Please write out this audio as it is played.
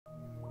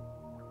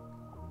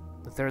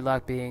The third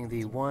lock being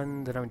the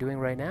one that I'm doing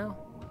right now.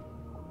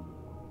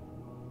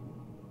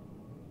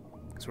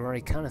 Because we're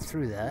already kind of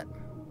through that.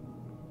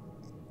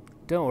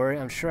 Don't worry,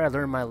 I'm sure I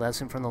learned my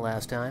lesson from the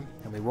last time,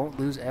 and we won't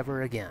lose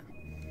ever again.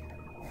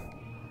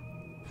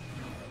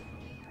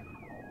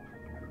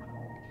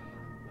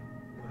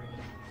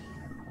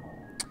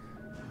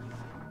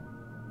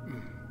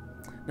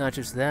 Not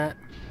just that,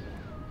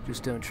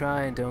 just don't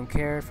try and don't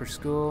care for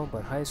school,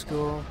 but high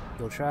school,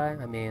 you'll try.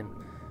 I mean,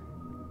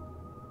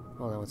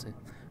 hold on, let's see.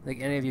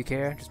 Think any of you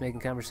care? Just making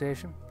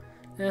conversation?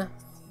 Eh,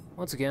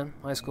 once again,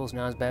 high school's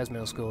not as bad as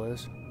middle school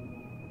is,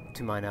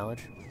 to my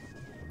knowledge.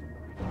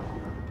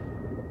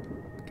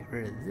 Get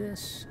rid of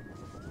this.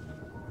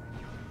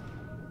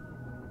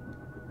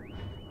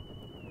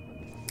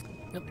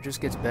 Yep, it just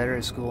gets better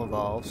as school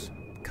evolves.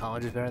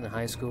 College is better than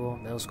high school,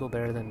 middle school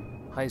better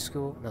than high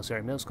school. No,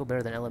 sorry, middle school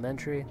better than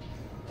elementary.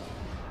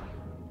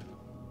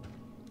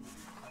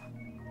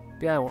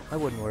 But yeah, I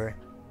wouldn't worry.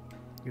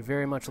 You're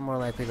very much more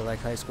likely to like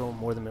high school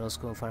more than middle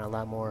school and find it a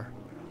lot more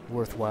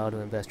worthwhile to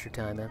invest your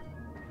time in.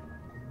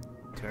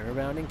 Turn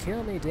around and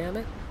kill me, damn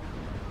it!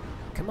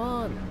 Come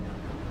on!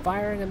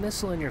 Firing a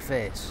missile in your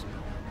face.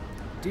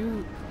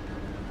 Do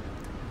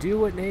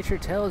what nature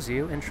tells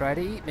you and try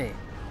to eat me.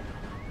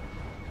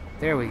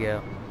 There we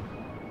go.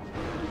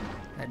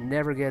 That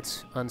never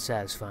gets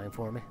unsatisfying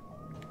for me.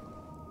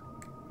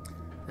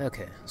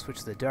 Okay, switch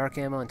to the dark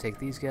ammo and take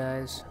these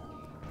guys.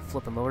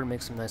 Flip them over to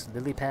make some nice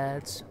lily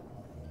pads.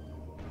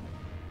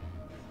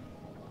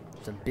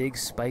 Some big,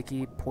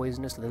 spiky,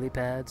 poisonous lily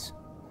pads.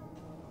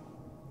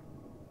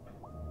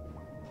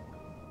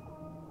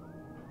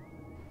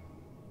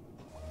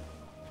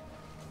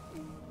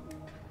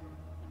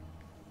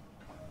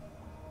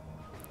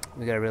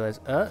 We gotta realize,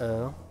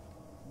 uh-oh,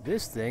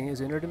 this thing is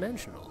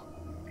interdimensional.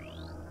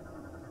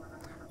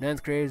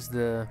 9th grade is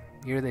the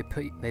year they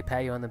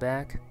pat you on the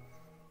back.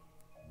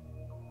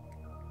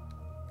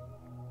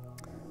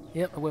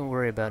 Yep, I wouldn't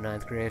worry about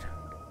 9th grade.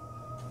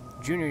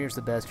 Junior year's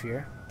the best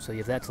year, so you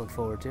have that to look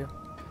forward to.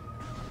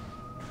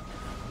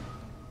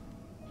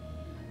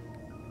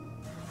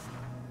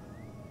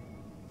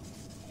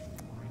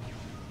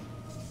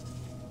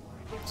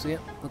 So yeah,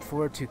 look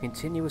forward to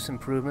continuous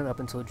improvement up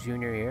until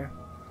junior year.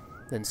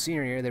 Then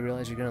senior year, they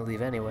realize you're going to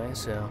leave anyway,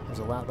 so there's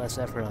a lot less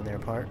effort on their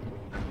part.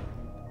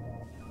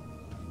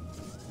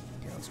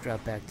 Okay, let's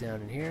drop back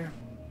down in here.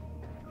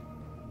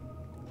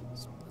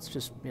 Let's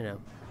just, you know,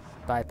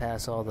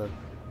 bypass all the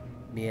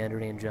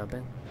meandering and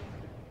jumping.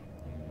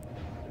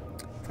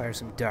 Fire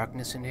some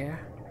darkness in here.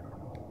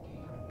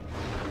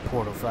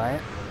 Portalify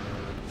it.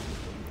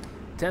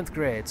 10th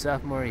grade,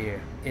 sophomore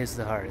year, is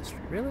the hardest.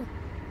 Really?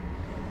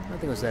 I don't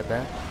think it was that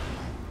bad.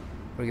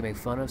 We're gonna make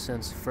fun of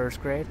since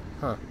 1st grade?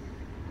 Huh.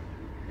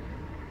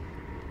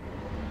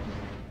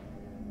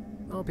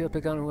 Well, people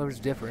pick on whoever's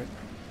different.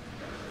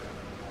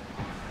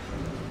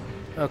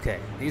 Okay,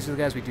 these are the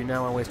guys we do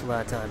not want to waste a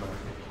lot of time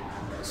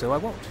on. So I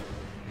won't.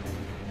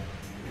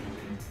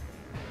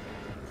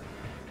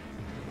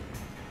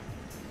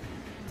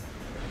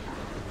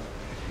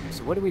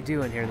 So what did we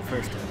do in here the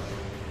first time?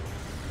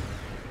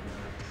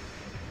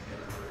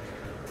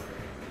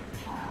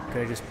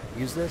 Could I just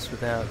use this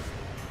without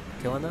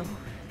killing them?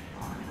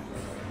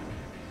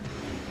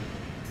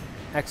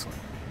 Excellent.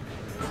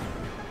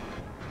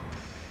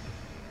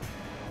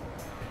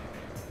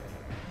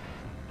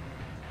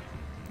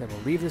 Then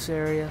we'll leave this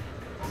area.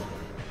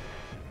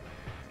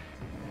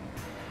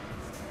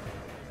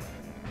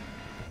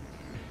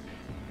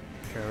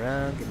 Turn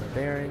around, get my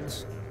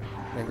bearings,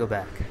 then go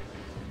back.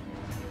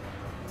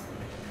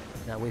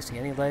 Not wasting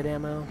any light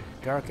ammo,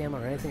 dark ammo,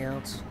 or anything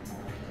else.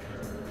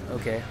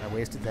 Okay, I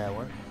wasted that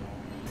one.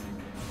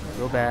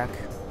 Go back,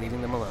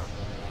 leaving them alone.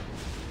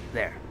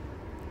 There.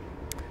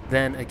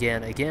 Then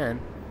again,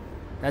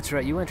 that's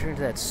right, you entered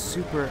into that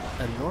super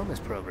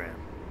enormous program.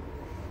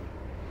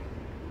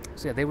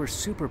 So yeah, they were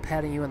super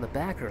patting you on the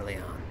back early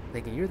on,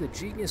 thinking you're the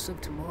genius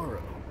of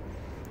tomorrow.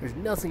 There's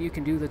nothing you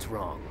can do that's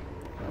wrong.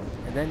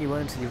 And then you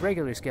went into the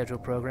regularly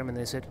scheduled program and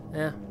they said,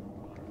 eh.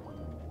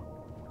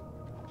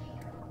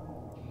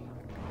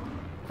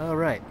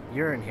 Alright,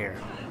 you're in here.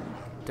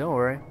 Don't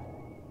worry.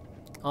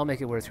 I'll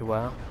make it worth your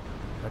while.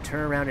 Now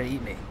turn around and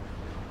eat me.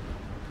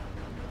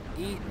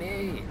 Eat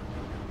me!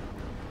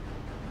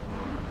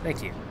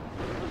 Thank you.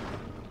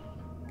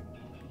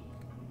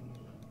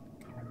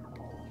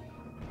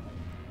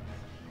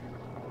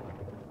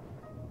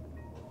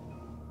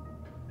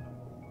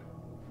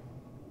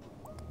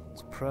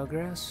 Let's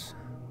progress.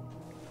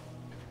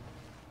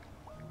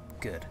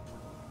 Good.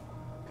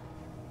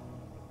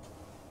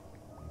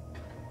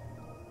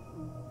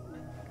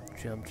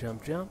 Jump,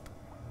 jump, jump.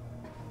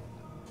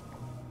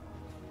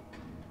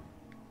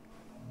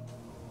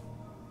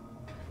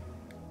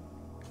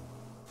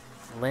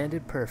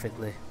 Landed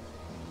perfectly.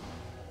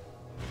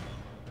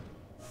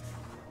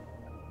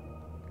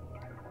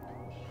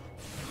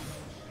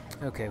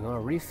 Okay, I'm gonna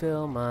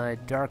refill my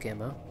dark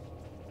ammo.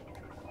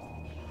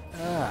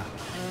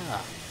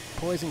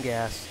 Poison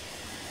gas.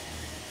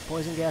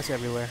 Poison gas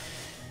everywhere.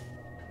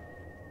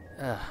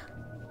 That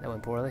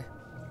went poorly.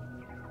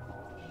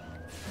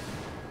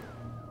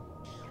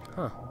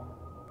 Huh.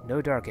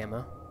 No dark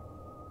ammo.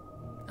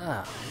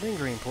 Ah,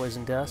 lingering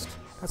poison dust.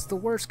 That's the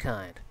worst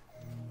kind.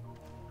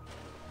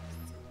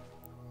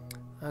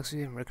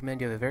 Actually,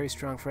 recommend you have a very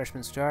strong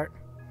freshman start.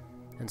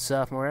 And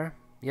sophomore air.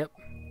 Yep.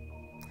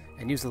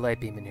 And use the light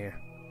beam in here.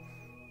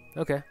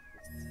 Okay.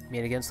 You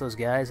mean against those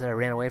guys that I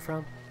ran away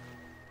from?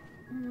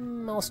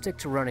 I'll stick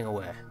to running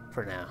away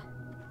for now.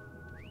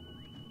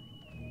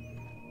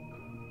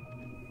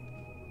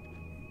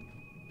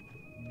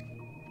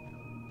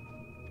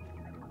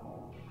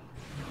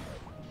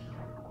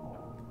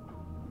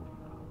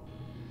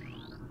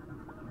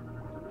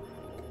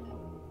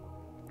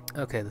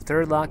 Okay, the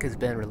third lock has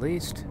been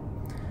released.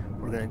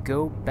 We're going to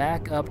go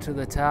back up to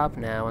the top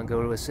now and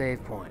go to a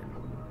save point.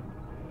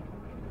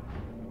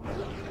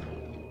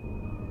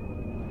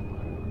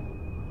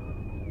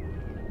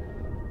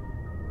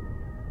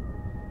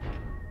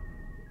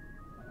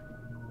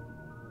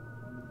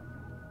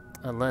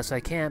 Unless I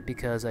can't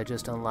because I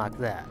just unlocked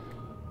that.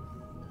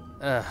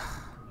 Ugh.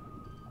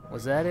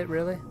 Was that it,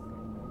 really?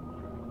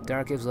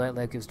 Dark gives light,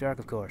 light gives dark,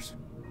 of course.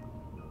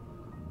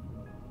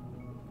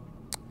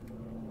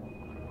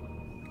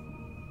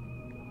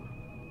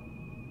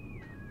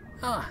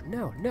 Ah,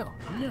 no, no,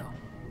 no.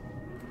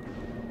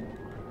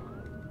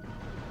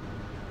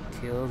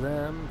 Kill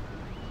them.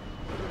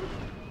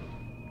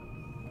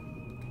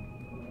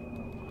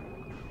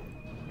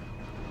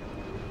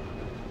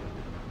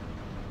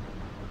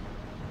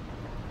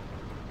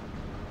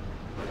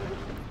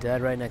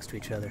 Died right next to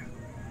each other.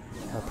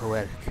 How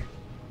poetic.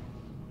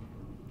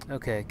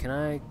 Okay, can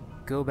I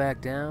go back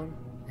down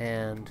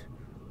and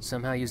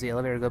somehow use the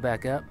elevator to go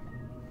back up?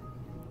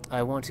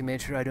 I want to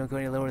make sure I don't go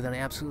any lower than I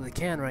absolutely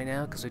can right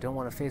now, because I don't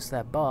want to face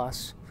that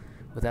boss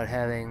without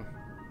having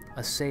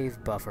a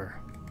save buffer.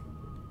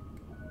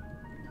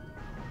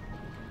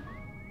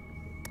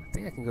 I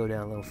think I can go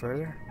down a little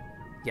further.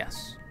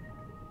 Yes.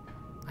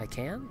 I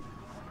can?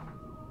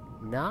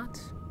 Not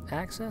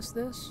access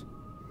this?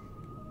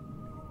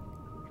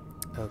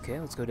 Okay,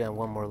 let's go down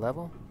one more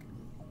level.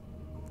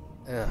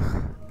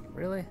 Ugh,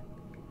 really?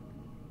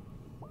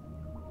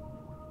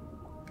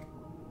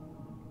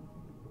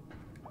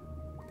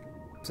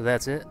 So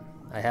that's it?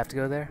 I have to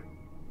go there?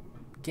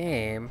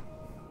 Game?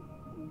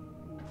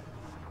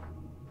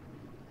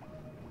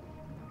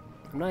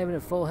 I'm not even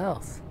at full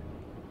health.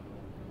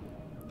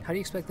 How do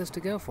you expect this to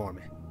go for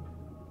me?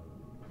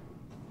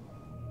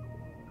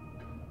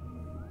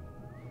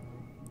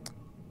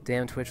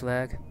 Damn Twitch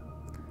lag.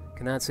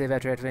 Cannot save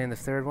after activating the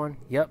third one?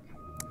 Yep.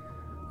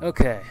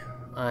 Okay.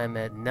 I'm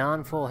at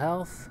non-full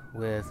health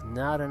with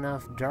not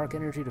enough dark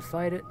energy to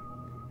fight it.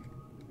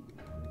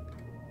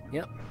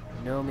 Yep.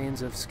 No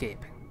means of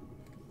escaping.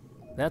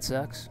 That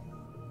sucks.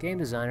 Game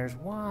designers,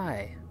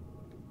 why?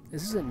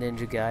 This isn't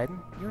Ninja Gaiden.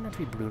 You don't have to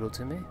be brutal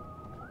to me.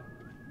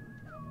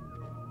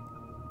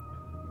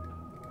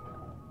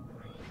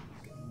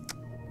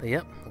 But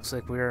yep, looks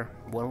like we're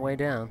one way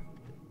down.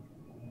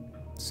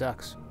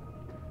 Sucks.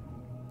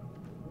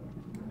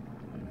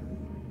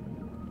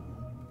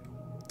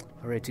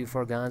 Already too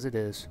far gone as it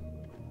is.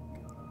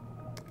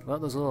 Well,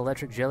 those little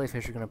electric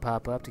jellyfish are going to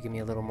pop up to give me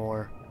a little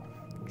more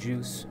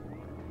juice.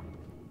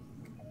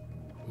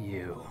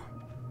 You.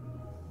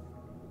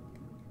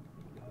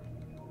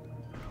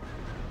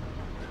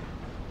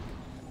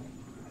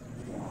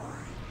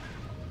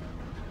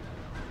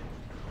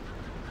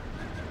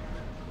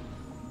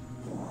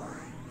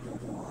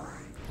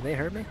 Can they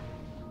hurt me?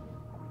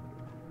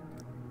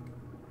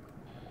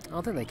 I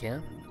don't think they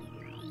can.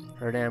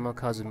 Hurt animal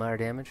causes minor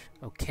damage.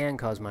 Oh, can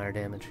cause minor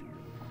damage.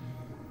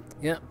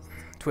 Yep.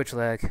 Twitch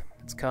lag.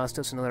 It's cost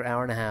us another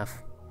hour and a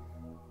half.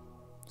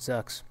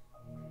 Sucks.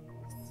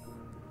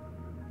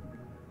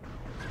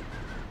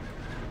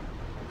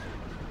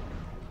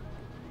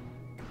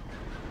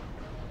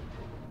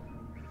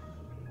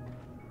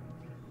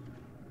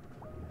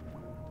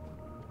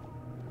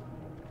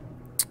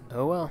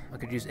 Oh well, I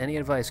could use any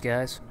advice,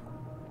 guys.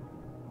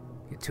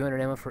 Get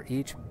 200 ammo for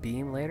each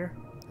beam later?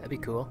 That'd be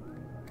cool.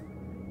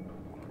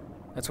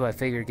 That's what I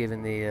figured,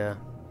 given the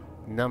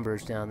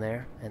numbers down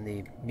there and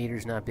the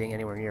meters not being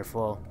anywhere near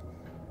full.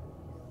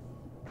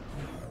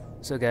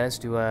 So guys,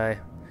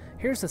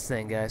 here's the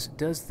thing, guys.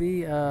 Does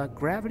the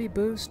gravity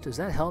boost, does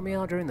that help me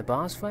out during the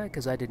boss fight?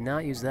 Because I did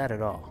not use that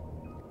at all.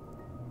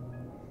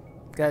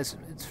 Guys,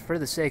 it's for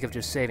the sake of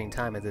just saving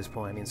time at this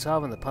point. I mean,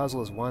 solving the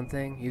puzzle is one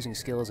thing, using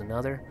skill is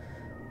another,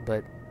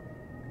 but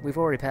we've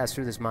already passed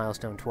through this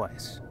milestone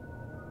twice.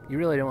 You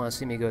really don't want to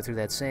see me go through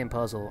that same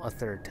puzzle a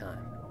third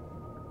time.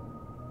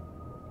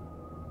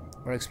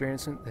 We're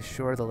experiencing the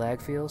shorter the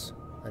lag feels.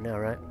 I know,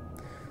 right?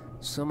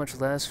 So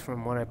much less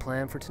from what I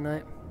planned for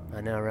tonight.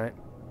 I know, right?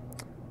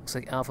 Looks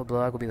like Alpha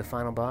Blog will be the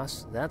final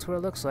boss. That's what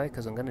it looks like,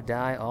 because I'm going to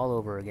die all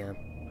over again.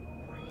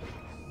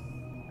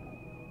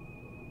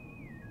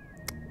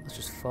 Let's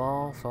just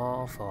fall,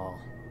 fall, fall.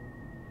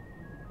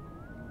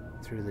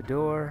 Through the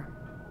door,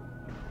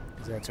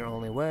 because that's our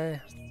only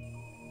way.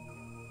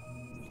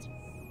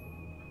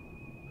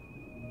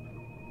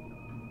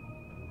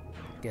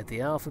 Get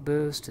the alpha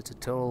boost. It's a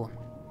total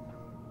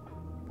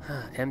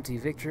empty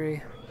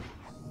victory.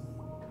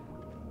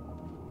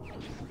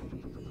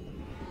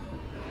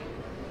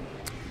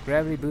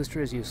 Gravity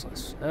booster is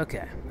useless.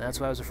 Okay, that's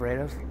what I was afraid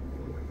of.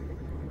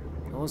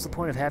 What was the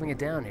point of having it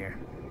down here?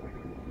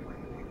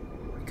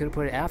 You could have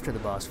put it after the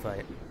boss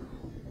fight.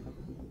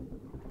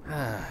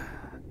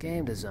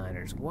 Game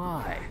designers,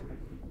 why?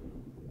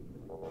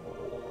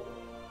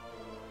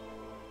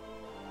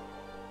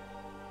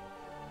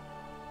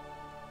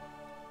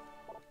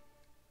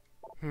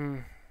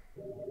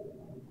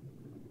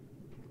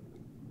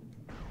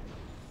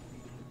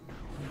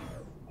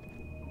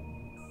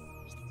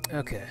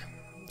 Okay,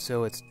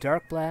 so it's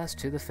Dark Blast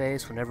to the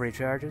face whenever he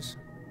charges.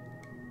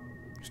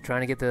 Just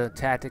trying to get the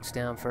tactics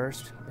down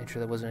first. Make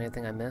sure there wasn't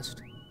anything I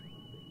missed.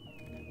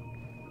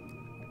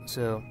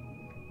 So,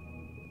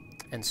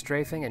 and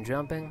strafing and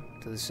jumping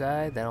to the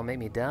side, that'll make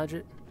me dodge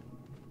it.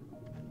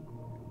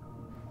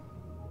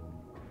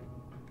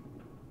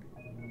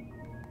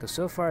 Because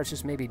so far it's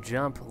just maybe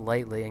jump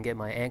lightly and get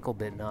my ankle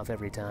bitten off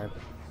every time.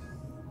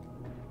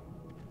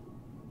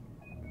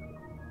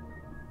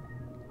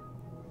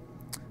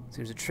 So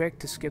there's a trick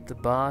to skip the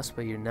boss,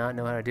 but you do not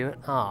know how to do it.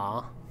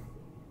 Aww.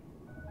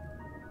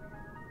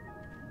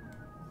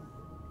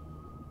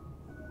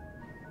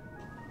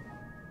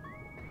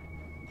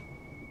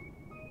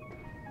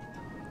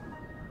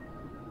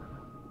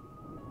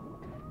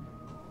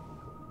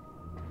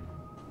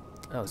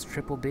 Oh, it's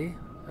triple B?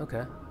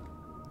 Okay.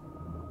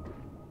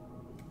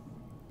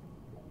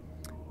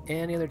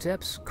 Any other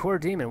tips? Core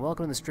Demon,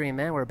 welcome to the stream,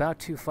 man. We're about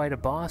to fight a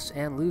boss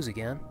and lose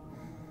again.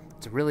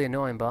 It's a really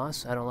annoying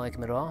boss. I don't like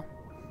him at all.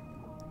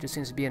 Just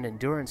seems to be an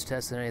endurance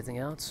test than anything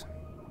else.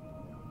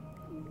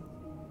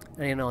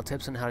 Any and all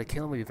tips on how to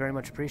kill him would be very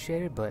much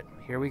appreciated, but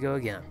here we go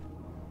again.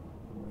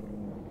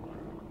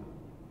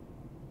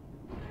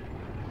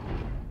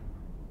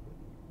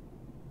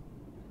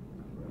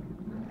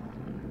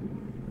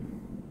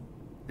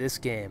 This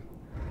game.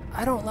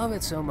 I don't love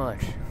it so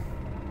much.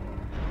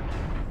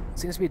 It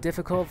seems to be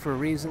difficult for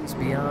reasons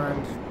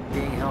beyond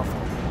being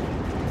helpful.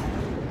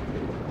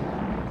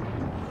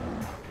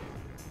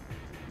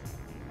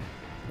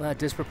 A lot of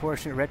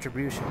disproportionate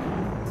retribution.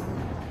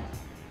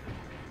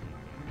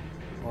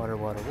 Water,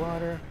 water,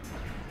 water.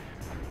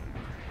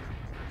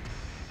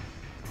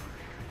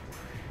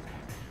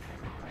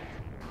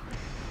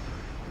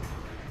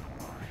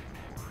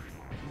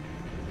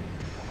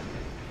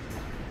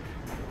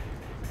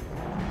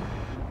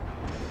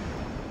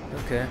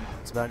 Okay,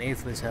 it's about an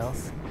eighth of his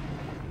health.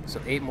 So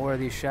 8 more of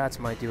these shots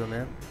might do him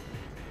in.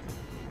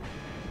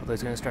 Although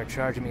he's going to start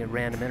charging me at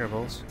random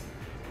intervals.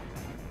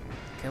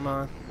 Come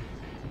on.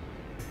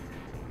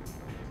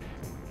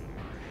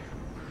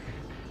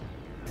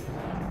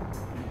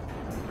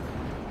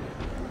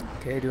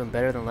 Okay, doing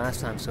better than last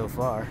time so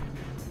far.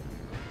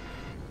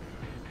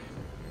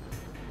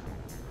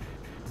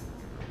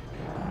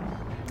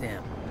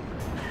 Damn.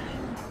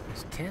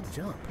 Just can't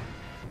jump.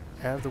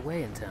 Out of the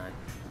way in time.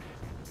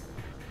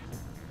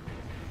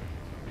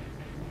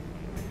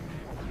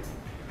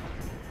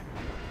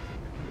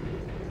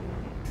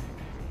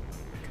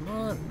 Come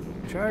on,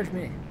 charge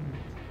me.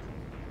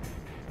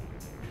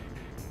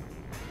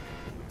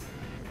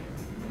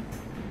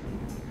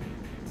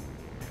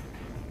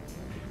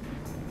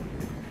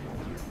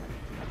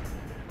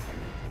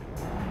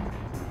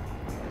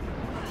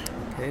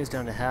 Okay, he's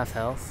down to half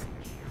health.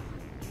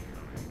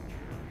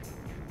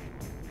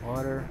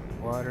 Water,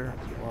 water,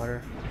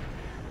 water.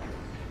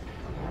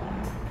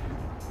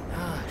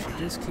 Ah, she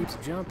just keeps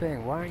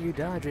jumping. Why aren't you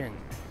dodging?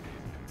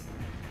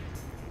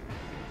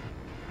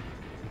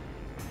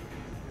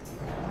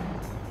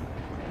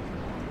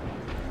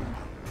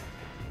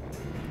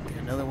 Get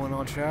another one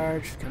all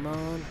charged. Come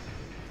on.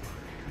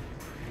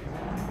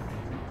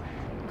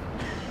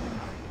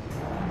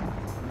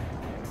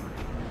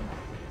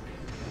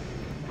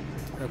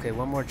 Okay,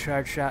 one more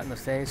charge shot in the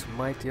face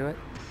might do it.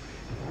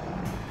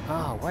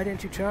 Oh, why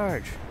didn't you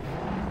charge?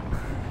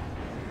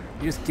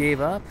 You just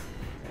gave up?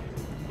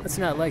 That's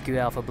not like you,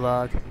 Alpha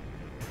Blog.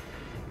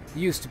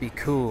 You used to be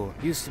cool.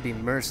 You used to be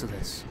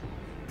merciless.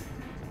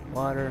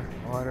 Water,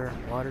 water,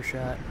 water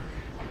shot.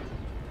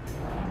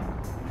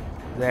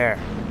 There.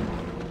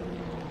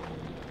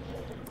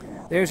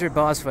 There's your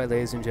boss fight,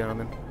 ladies and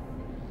gentlemen.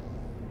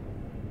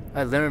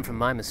 I learned from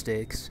my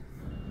mistakes.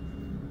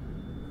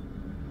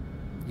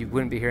 You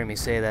wouldn't be hearing me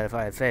say that if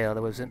I had failed.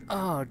 It was an,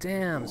 oh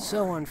damn,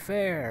 so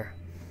unfair.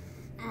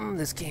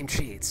 This game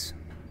cheats.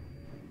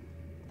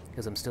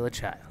 Because I'm still a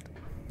child.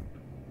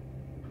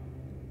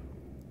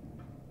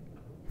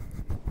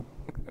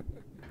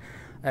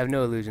 I have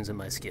no illusions of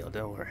my skill,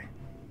 don't worry.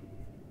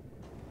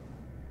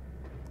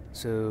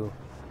 So,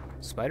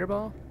 spider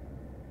ball?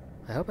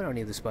 I hope I don't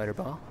need the spider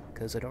ball,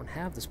 because I don't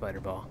have the spider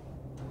ball.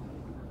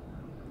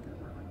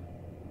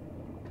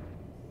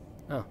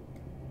 Oh.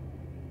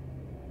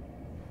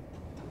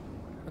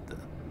 What the?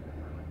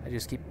 I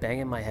just keep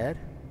banging my head?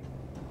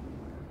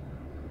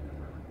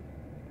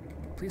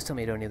 Please tell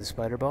me you don't need the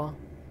spider ball.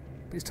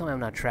 Please tell me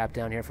I'm not trapped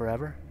down here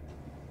forever.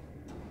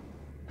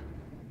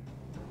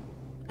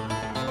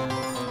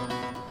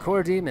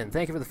 Core Demon,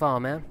 thank you for the follow,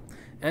 man.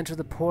 Enter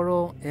the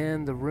portal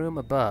in the room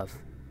above.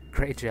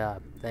 Great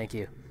job. Thank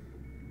you.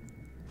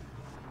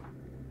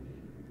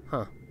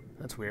 Huh.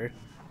 That's weird.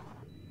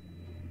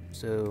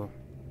 So...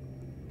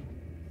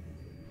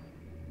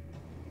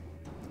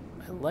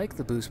 I like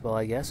the boost ball,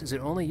 I guess. Is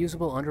it only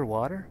usable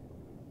underwater?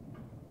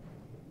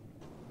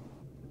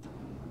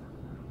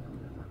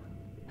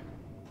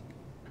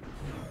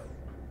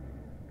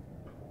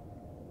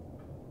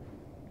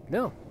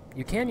 No,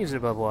 you can use it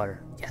above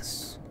water.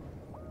 Yes.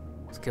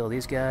 Let's kill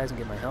these guys and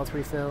get my health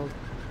refilled.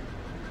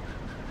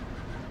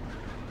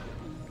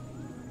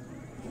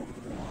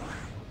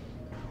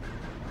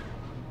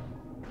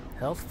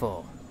 Health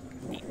full.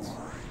 Neat.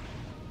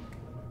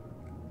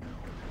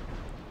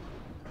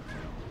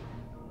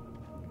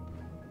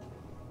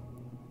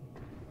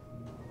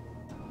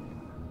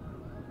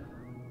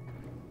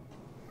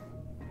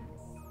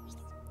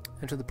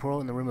 Enter the portal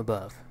in the room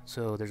above.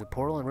 So there's a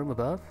portal in the room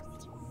above?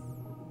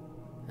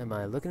 Am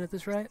I looking at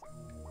this right?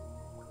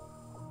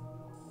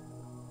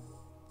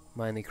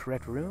 Am I in the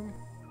correct room?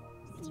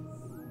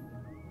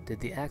 Did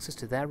the access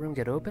to that room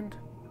get opened?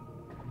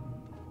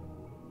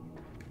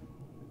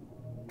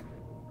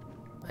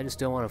 I just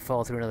don't want to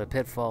fall through another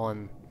pitfall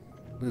and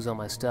lose all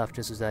my stuff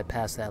just as I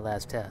pass that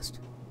last test.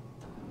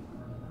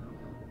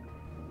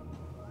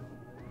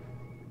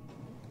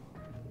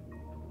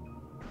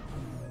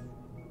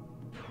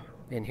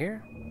 In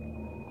here?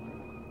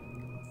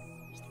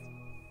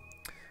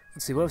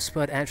 Let's see, what if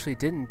Spud actually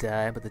didn't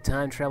die, but the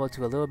time traveled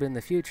to a little bit in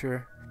the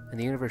future, and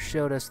the universe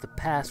showed us the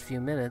past few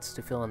minutes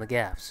to fill in the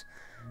gaps?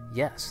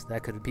 Yes,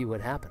 that could be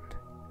what happened.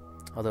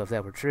 Although if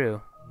that were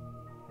true,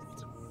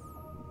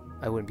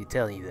 I wouldn't be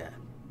telling you that.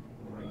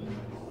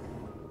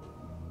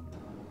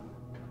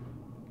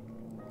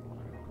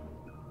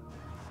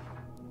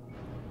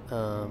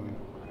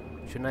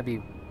 Shouldn't I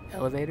be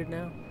elevated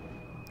now?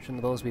 Shouldn't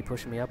the bowls be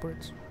pushing me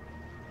upwards?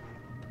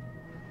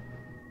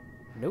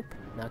 Nope,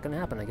 not gonna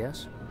happen, I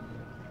guess.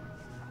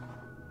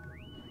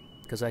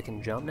 Because I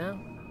can jump now?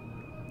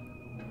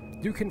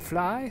 You can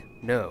fly?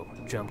 No,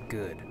 jump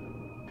good.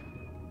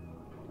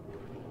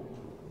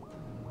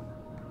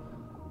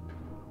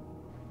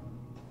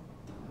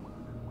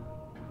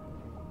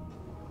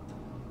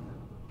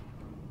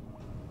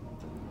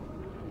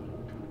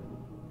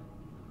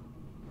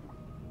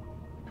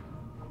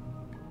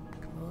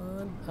 Come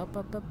on, up,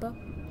 up, up, up.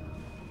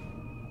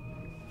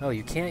 Oh,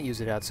 you can't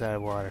use it outside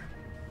of water.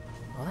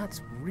 Oh,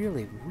 that's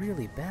really,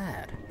 really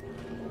bad.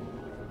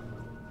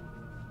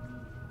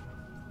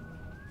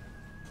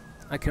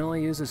 I can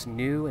only use this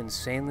new,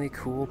 insanely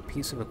cool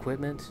piece of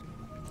equipment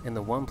in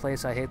the one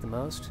place I hate the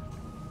most,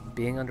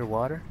 being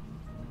underwater.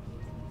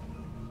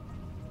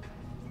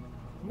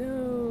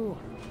 No!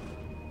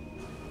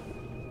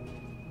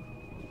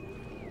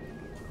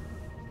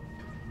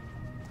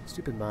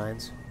 Stupid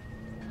mines.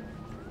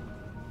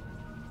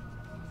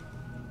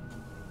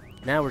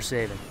 Now we're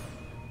saving.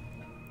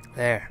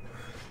 There.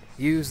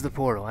 Use the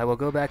portal. I will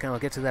go back and I'll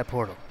get to that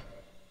portal.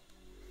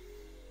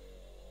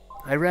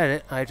 I read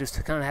it. I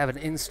just kind of have an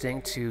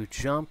instinct to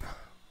jump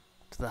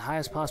to the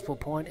highest possible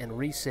point and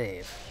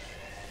resave.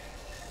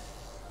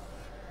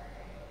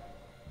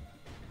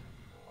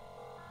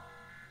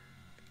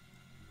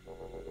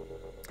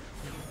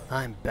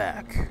 I'm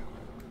back.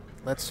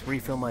 Let's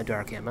refill my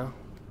dark ammo.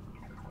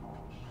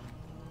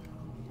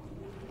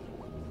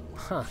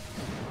 Huh.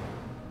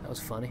 That was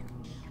funny.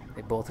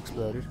 They both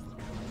exploded.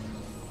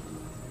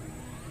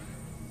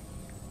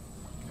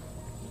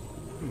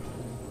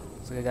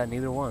 Looks like I got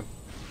neither one.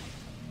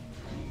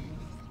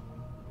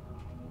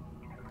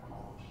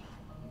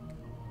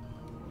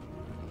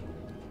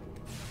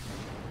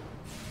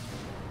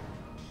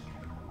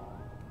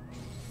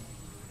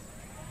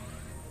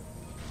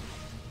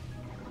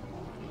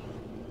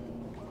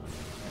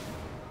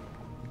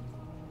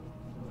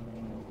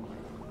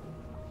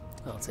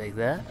 I'll take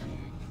that.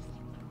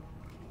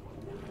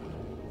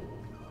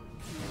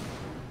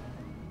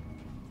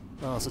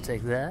 I'll also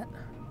take that.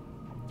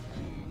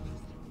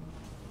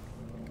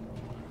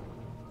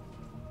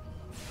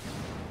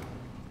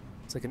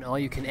 It's like an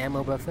all-you-can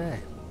ammo buffet.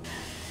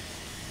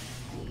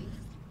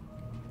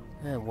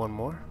 And one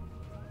more.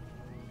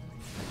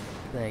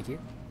 Thank you.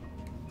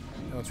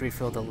 Now let's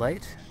refill the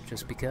light,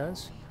 just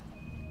because.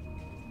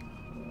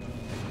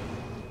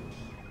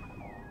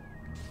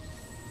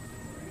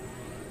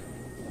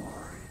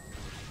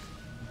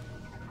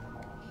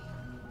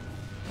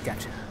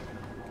 Gotcha.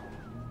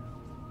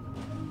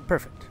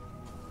 Perfect.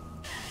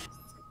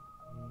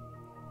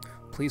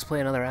 Please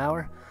play another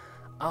hour.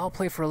 I'll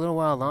play for a little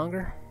while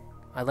longer.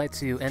 I'd like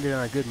to end it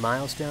on a good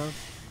milestone.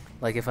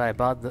 Like if I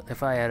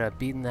had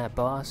beaten that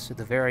boss at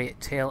the very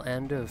tail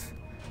end of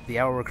the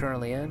hour we're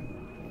currently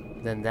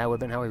in, then that would have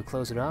been how we would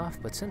close it off.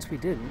 But since we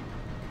didn't,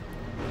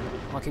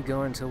 I'll keep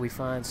going until we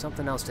find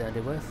something else to end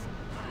it with.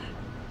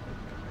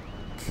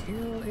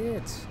 Kill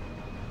it.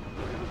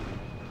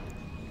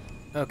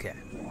 Okay.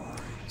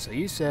 So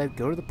you said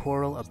go to the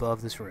portal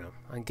above this room.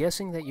 I'm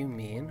guessing that you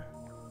mean...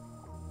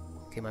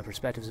 Okay, my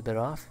perspective's a bit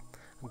off.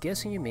 I'm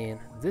guessing you mean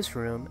this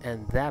room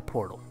and that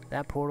portal.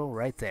 That portal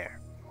right there.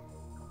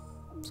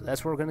 So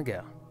that's where we're going to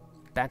go.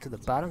 Back to the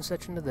bottom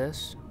section of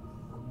this.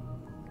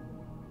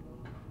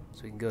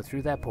 So we can go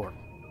through that portal.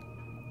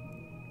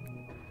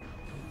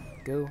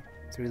 go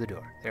through the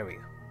door. There we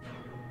go.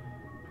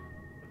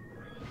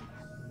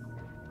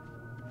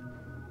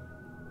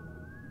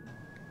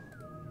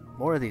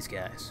 More of these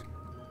guys.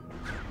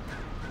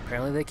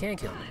 Apparently they can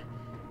kill me.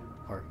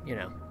 Or, you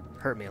know,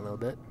 hurt me a little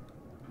bit.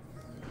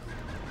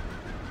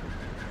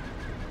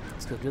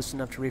 Let's go just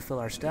enough to refill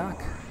our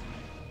stock.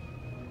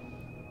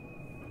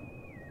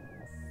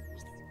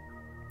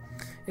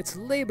 It's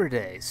Labor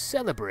Day.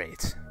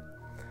 Celebrate!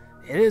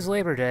 It is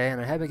Labor Day, and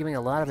I have been giving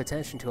a lot of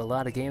attention to a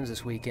lot of games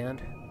this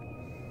weekend.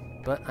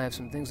 But I have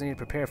some things I need to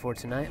prepare for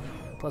tonight.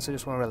 Plus, I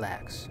just want to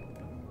relax.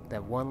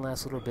 That one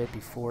last little bit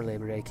before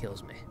Labor Day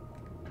kills me.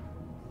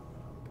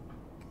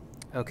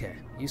 Okay,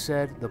 you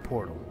said the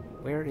portal.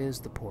 Where is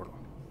the portal?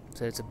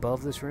 So it's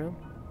above this room?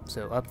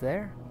 So up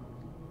there?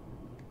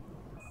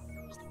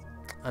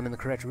 I'm in the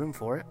correct room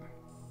for it.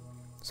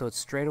 So it's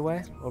straight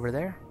away over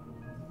there?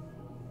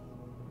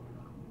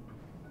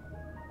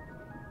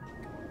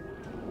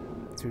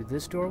 Through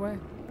this doorway?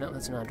 No,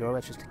 that's not a doorway,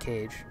 that's just a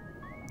cage.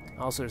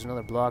 Also, there's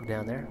another blog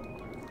down there.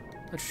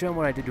 Let's show him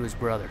what I did to his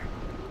brother.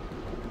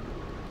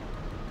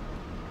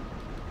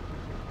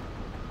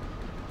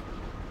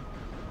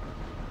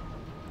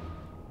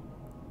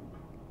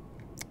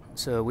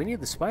 So we need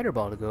the spider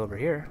ball to go over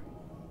here.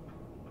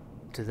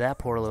 To that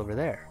portal over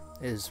there.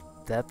 Is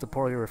that the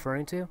portal you're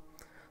referring to?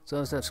 So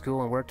does that have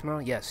school and work tomorrow?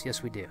 Yes,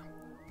 yes we do.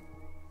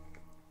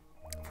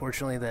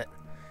 Fortunately, that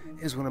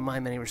is one of my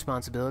many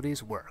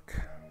responsibilities,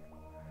 work.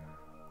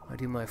 I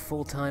do my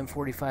full-time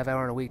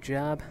 45-hour-a-week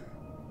job,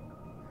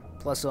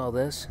 plus all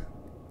this,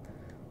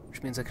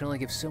 which means I can only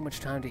give so much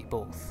time to eat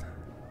both.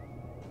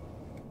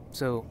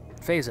 So,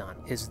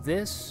 Phazon, is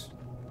this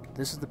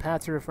is the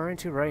path you're referring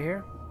to right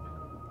here?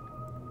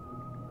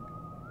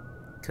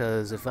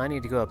 Because if I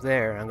need to go up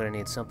there, I'm going to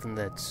need something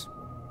that's,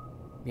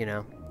 you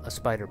know, a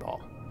spider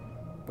ball,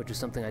 which is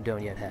something I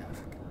don't yet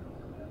have.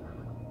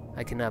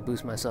 I cannot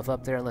boost myself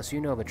up there unless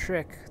you know of a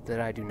trick that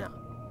I do not.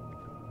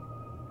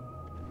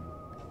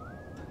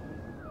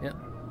 Yep.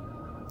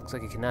 Looks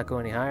like it cannot go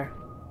any higher.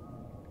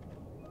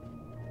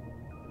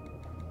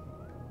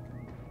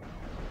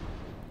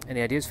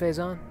 Any ideas,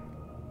 Phazon?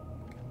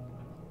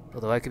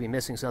 Although I could be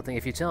missing something.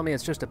 If you tell me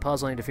it's just a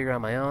puzzle I need to figure out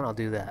on my own, I'll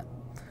do that.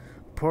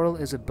 Portal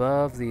is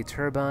above the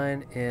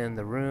turbine in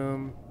the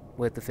room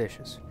with the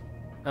fishes.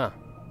 Oh.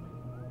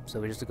 So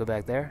we just have to go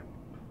back there?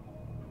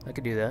 I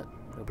could do that.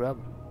 No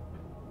problem.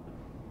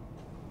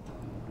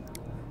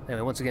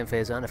 Anyway, once again,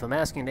 Phazon, if I'm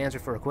asking to answer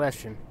for a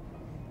question,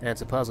 and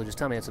it's a puzzle, just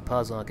tell me it's a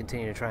puzzle, and I'll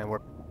continue to try and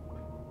work.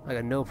 I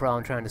got no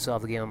problem trying to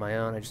solve the game on my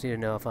own, I just need to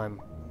know if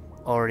I'm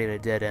already at a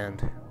dead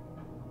end.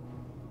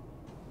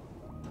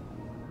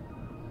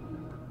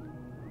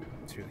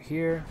 Through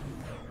here.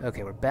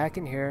 Okay, we're back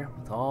in here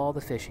with all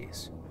the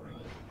fishies.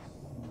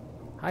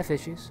 Hi,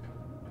 fishies.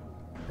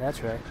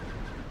 That's right.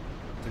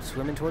 Keep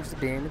swimming towards the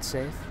beam, it's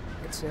safe.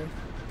 It's safe.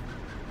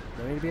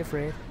 No need to be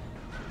afraid.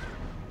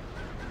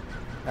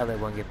 I'll let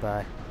one get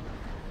by.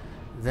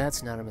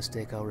 That's not a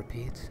mistake, I'll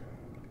repeat.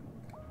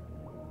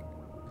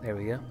 There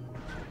we go.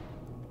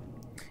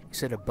 You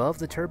said above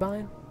the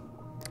turbine?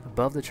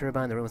 Above the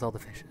turbine, the room with all the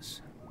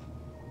fishes.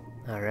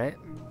 Alright.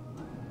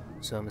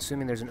 So I'm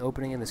assuming there's an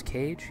opening in this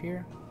cage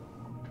here?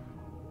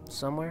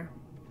 Somewhere?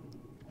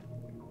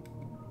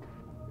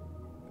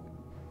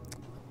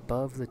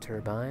 Above the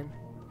turbine.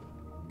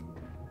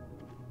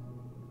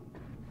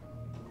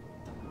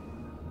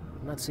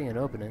 I'm not seeing an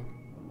opening.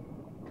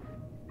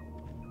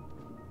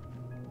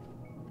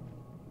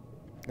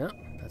 No,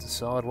 that's a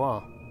solid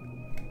wall.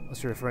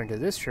 Unless you're referring to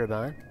this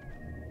turbine.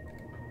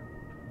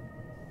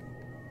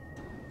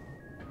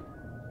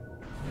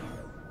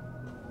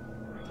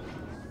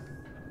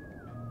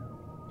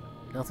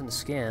 Nothing to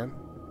scan.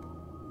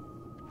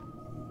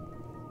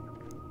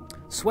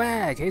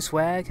 Swag! Hey,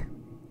 Swag!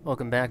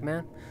 Welcome back,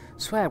 man.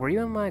 Swag, were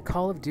you in my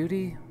Call of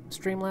Duty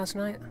stream last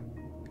night?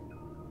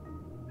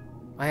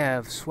 I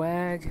have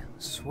Swag,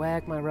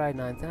 Swag My Ride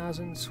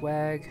 9000,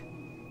 Swag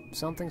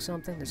something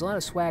something. There's a lot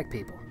of Swag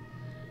people.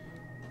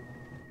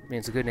 I mean,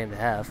 it's a good name to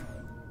have.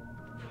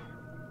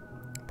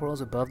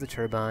 Portal's above the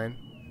turbine,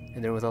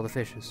 and they're with all the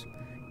fishes.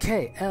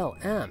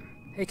 KLM!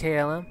 Hey,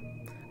 KLM.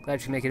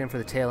 Glad you make it in for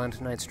the tail end of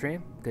tonight's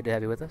stream. Good to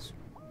have you with us.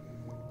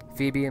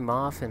 Phoebe and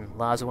Moff and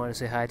Laza wanted to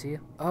say hi to you.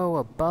 Oh,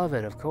 above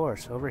it, of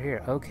course. Over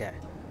here. Okay.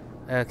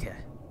 Okay.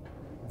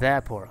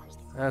 That portal.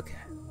 Okay.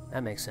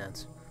 That makes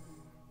sense.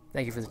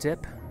 Thank you for the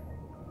tip.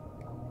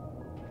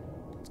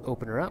 Let's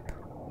open her up.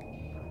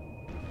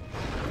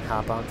 And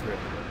hop on through.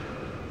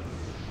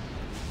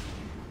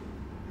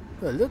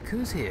 Well, look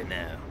who's here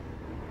now.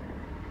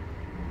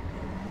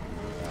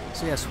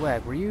 So yeah,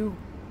 Swag, were you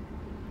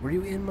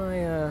in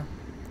my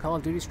Call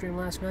of Duty stream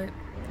last night?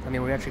 I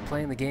mean, were you actually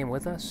playing the game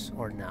with us,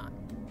 or not?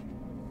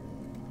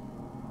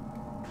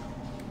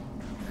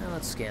 Now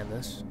let's scan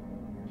this.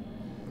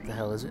 What the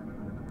hell is it?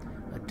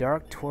 A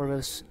Dark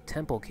Torvus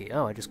Temple Key.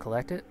 Oh, I just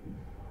collect it?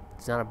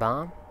 It's not a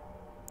bomb?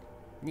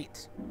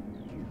 Neat.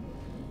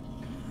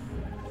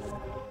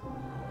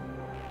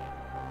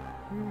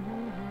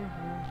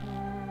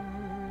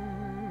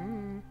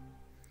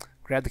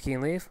 Grab the key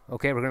and leave?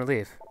 Okay, we're gonna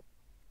leave.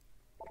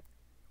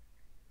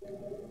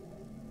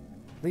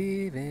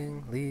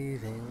 Leaving,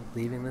 leaving,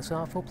 leaving this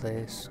awful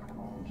place.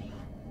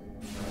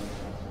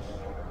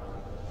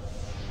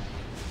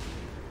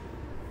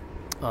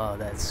 Oh,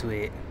 that's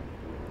sweet.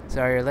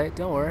 Sorry you're late,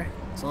 don't worry.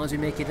 As long as you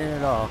make it in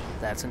at all,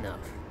 that's enough.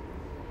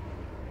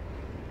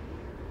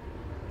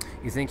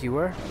 You think you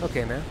were?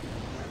 Okay, man.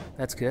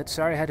 That's good.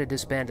 Sorry I had to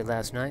disband it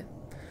last night.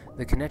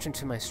 The connection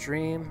to my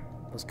stream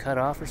was cut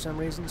off for some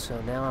reason, so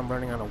now I'm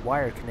running on a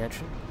wired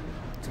connection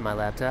to my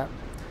laptop.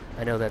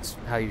 I know that's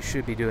how you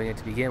should be doing it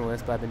to begin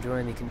with, but I'm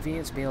enjoying the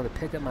convenience of being able to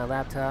pick up my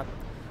laptop,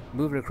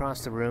 move it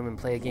across the room, and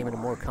play a game in a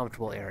more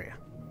comfortable area.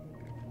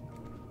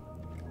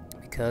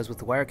 Because with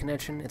the wire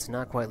connection, it's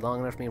not quite long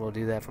enough for me to be able to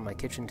do that from my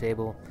kitchen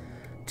table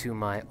to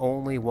my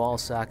only wall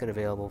socket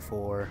available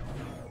for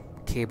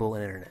cable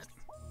and internet.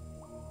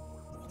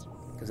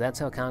 Because that's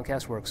how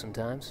Comcast works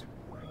sometimes.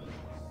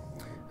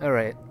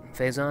 Alright,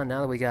 Faison,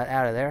 now that we got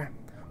out of there,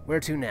 where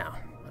to now?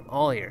 I'm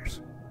all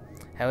ears.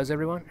 How is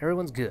everyone?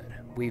 Everyone's good.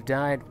 We've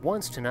died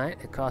once tonight.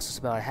 It cost us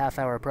about a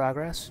half-hour of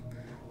progress,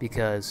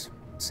 because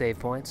save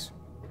points.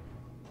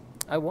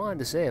 I wanted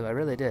to save, I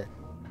really did.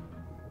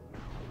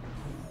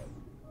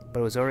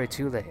 But it was already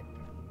too late.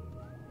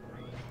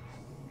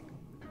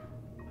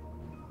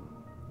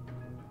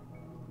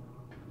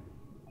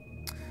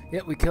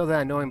 Yep, we killed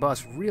that annoying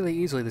boss really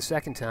easily the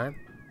second time.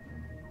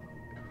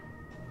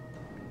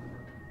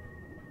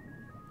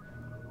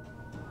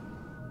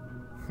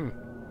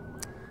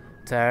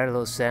 Tired, a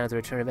little sad at the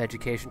return of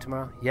education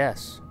tomorrow?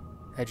 Yes,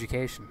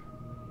 education.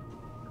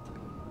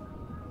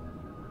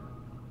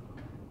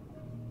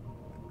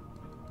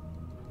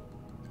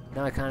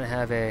 Now I kind of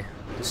have a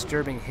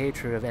disturbing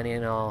hatred of any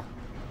and all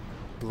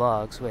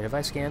blogs. Wait, have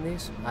I scanned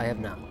these? I have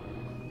not.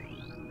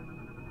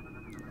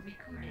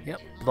 Yep,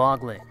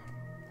 blogling.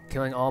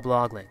 Killing all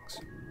bloglings.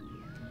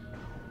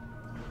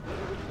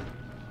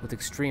 With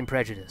extreme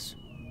prejudice.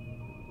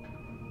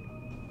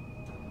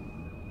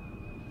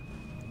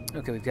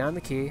 Okay, we've gotten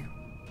the key.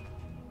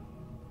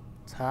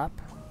 Let's hop,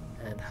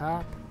 and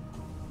hop,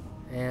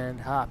 and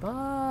hop.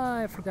 Ah,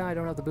 I forgot I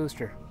don't have the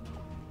booster.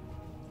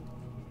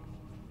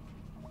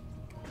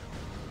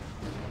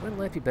 Wouldn't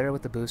life be better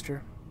with the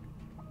booster?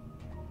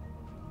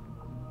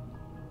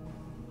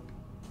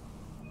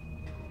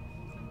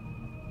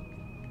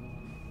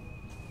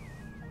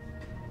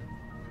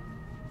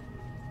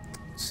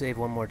 Save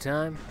one more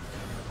time.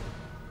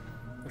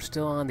 We're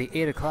still on the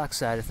 8 o'clock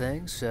side of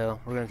things, so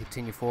we're going to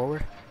continue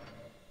forward.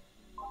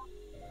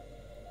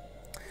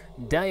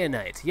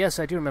 Dianite. Yes,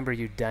 I do remember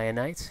you,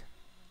 Dianite.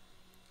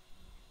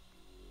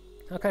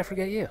 How can I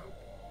forget you?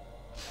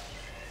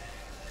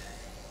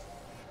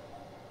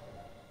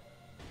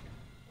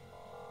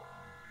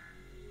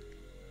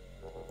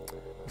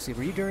 Let's see,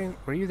 were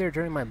you there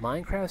during my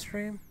Minecraft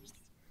stream?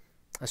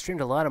 I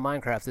streamed a lot of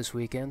Minecraft this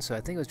weekend, so I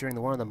think it was during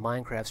one of the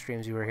Minecraft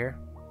streams you were here.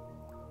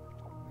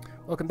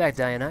 Welcome back,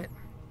 Dianite.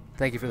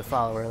 Thank you for the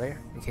follow earlier,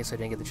 in case I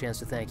didn't get the chance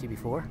to thank you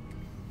before.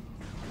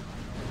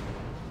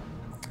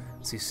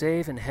 Let's see,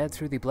 save and head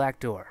through the black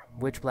door.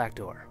 Which black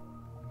door?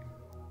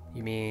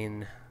 You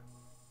mean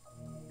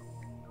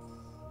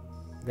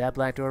that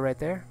black door right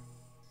there?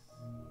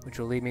 Which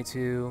will lead me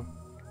to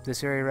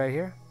this area right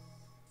here?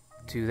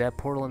 To that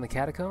portal in the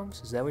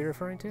catacombs? Is that what you're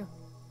referring to?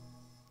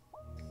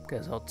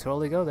 Because I'll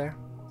totally go there.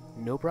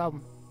 No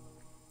problem.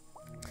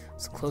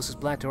 It's the closest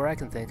black door I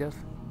can think of.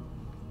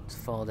 Just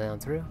fall down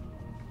through.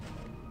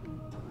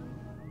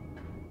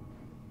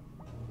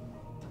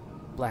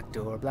 Black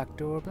door, black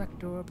door, black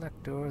door,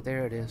 black door.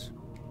 There it is.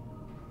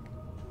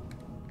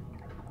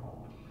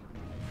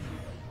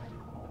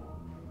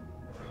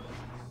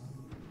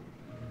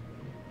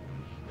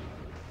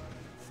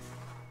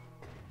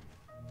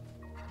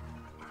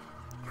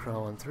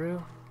 Crawling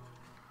through.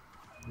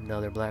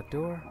 Another black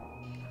door.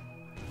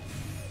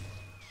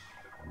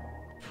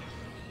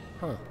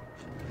 Huh.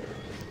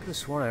 Could have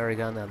sworn I already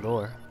got in that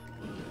lore.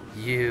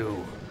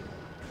 You.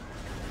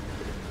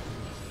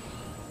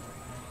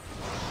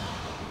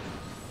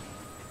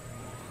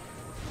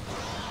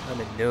 I'm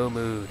in no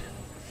mood.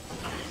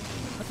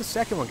 How'd the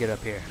second one get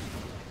up here?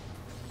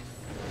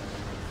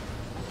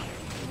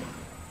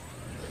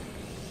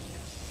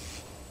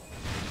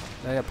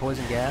 I got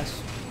poison gas.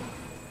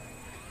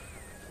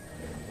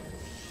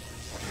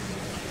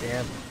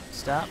 Damn.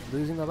 Stop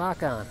losing the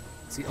lock-on.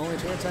 It's the only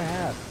chance I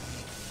have.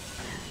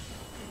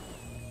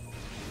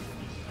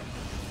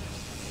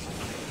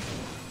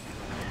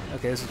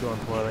 Okay, this is going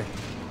poorly.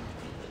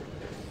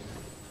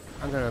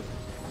 I'm gonna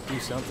do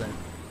something.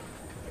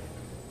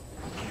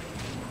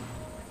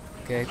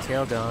 Okay,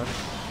 tail down.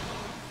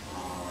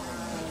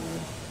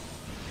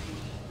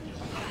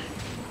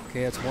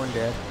 Okay, that's one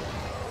dead.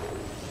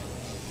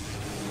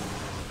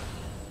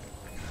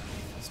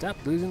 Stop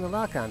losing the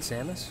lock-on,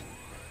 Samus.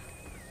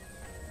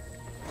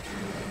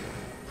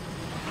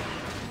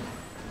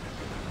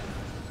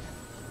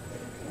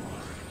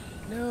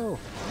 No!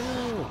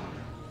 No!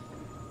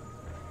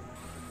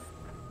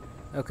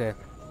 Okay.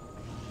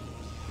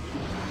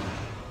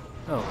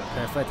 Oh,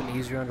 can I fight them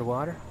easier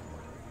underwater?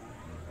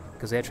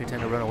 Because they actually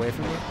tend to run away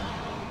from me?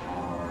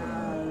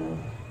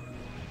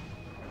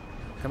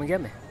 Come and get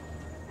me.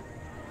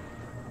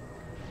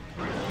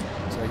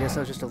 guess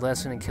that was just a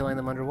lesson in killing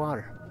them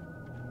underwater.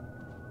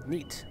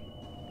 Neat.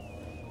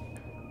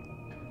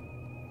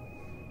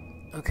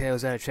 Okay, I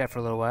was out of chat for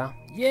a little while.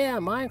 Yeah,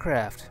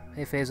 Minecraft!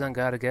 Hey, Faison,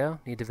 gotta go.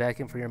 Need to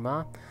vacuum for your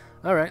mom.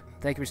 Alright,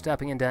 thank you for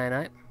stopping in,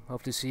 Dianite.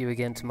 Hope to see you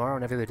again tomorrow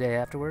and every other day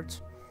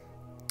afterwards.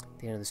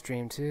 The end of the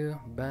stream, too.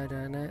 Bye,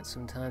 Dianite.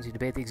 Sometimes you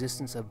debate the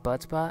existence of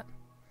Buttspot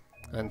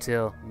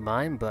until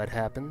mine butt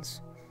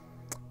happens.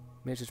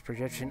 Mitch's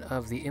projection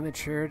of the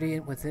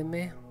immaturity within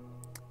me.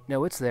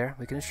 No, it's there,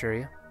 we can assure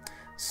you.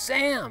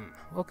 Sam!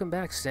 Welcome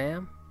back,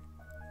 Sam.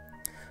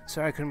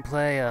 Sorry I couldn't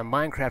play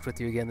Minecraft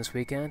with you again this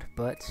weekend,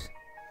 but...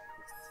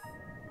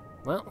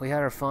 well, we had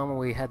our fun when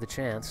we had the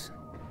chance.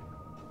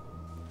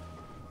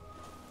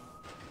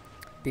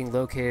 Being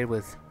located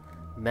with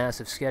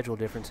massive schedule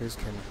differences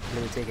can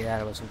really take it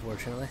out of us,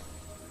 unfortunately.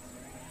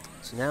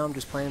 So now I'm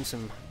just playing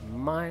some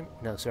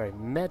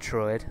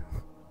Metroid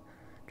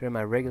during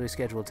my regularly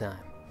scheduled time.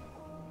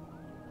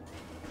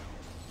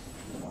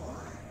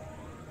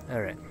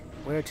 Alright,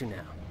 where to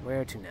now?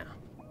 Where to now?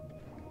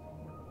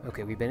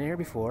 Okay, we've been in here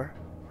before.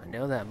 I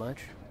know that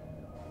much.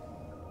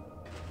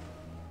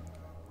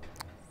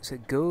 So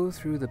go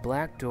through the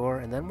black door,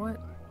 and then what?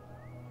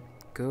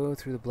 Go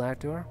through the black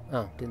door?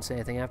 Oh, didn't say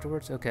anything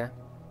afterwards? Okay.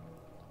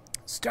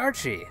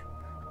 Starchy!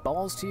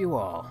 Balls to you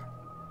all.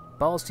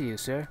 Balls to you,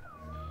 sir.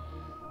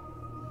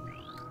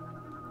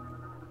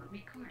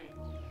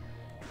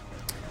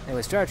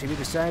 Anyway, Starchy, have you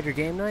decided your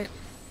game night?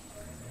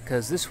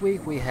 Because this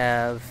week we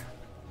have...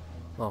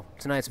 well,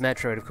 tonight's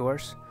Metroid, of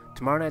course.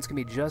 Tomorrow night's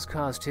going to be Just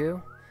Cause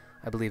 2.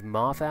 I believe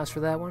Moth asked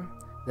for that one.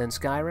 Then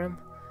Skyrim.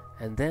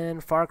 And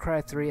then Far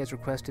Cry 3 as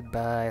requested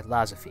by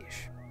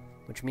Lazafish.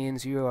 Which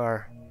means you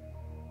are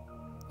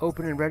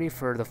open and ready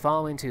for the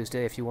following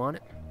Tuesday if you want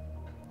it.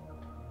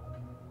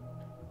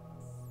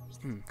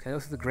 Can I go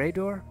through the gray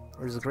door?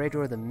 Or is the gray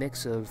door the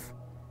mix of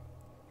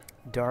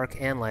dark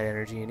and light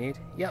energy you need?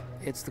 Yep,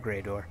 it's the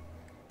gray door.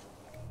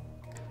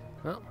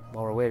 Well,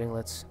 while we're waiting,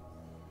 let's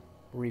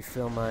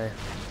refill my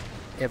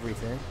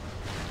everything.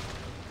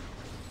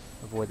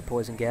 Avoid the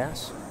poison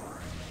gas.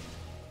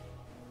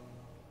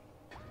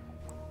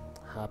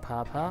 Hop,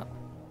 hop, hop.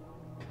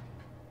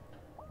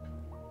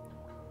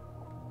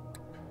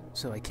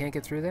 So I can't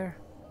get through there?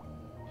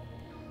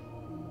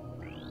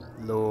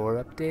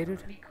 Lore updated?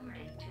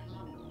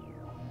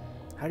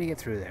 How do you get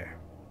through there?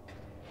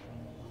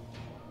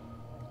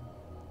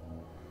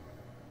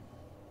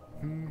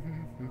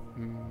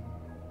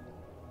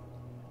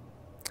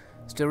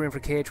 Still room for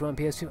KH1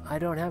 PS2? I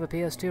don't have a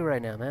PS2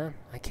 right now, man.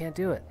 I can't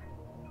do it.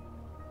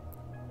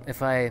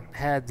 If I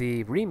had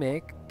the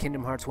remake,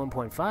 Kingdom Hearts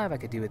 1.5, I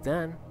could do it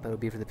then, but it would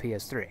be for the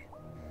PS3.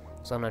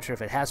 So I'm not sure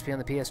if it has to be on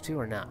the PS2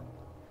 or not.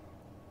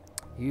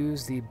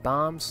 Use the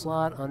bomb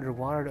slot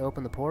underwater to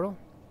open the portal?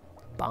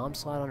 Bomb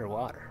slot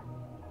underwater.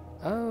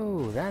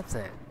 Oh, that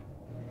thing.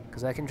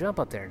 Because I can jump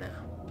up there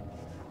now.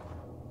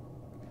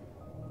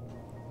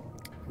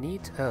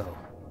 Neat. Oh.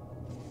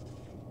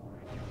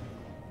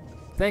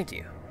 Thank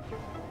you.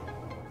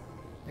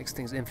 Makes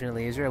things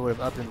infinitely easier. I would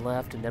have up and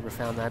left and never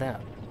found that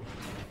out.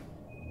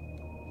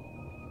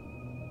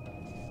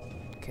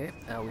 Okay,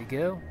 out we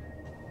go.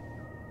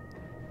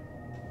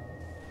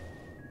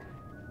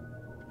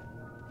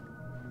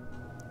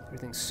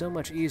 Everything's so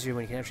much easier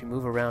when you can actually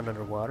move around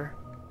underwater.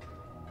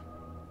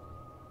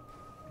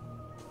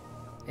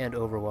 And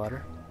over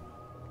water.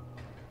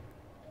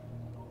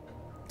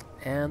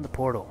 And the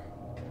portal.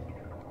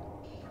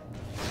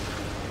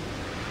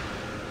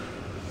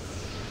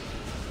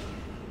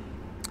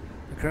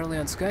 I'm currently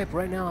on Skype.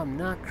 Right now I'm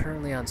not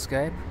currently on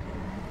Skype.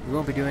 We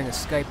won't be doing a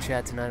Skype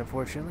chat tonight,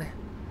 unfortunately.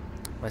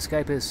 My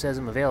Skype says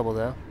I'm available,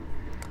 though.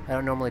 I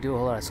don't normally do a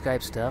whole lot of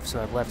Skype stuff, so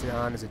I've left it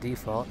on as a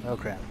default. Oh,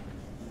 crap.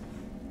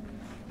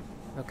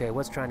 Okay,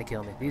 what's trying to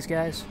kill me? These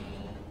guys?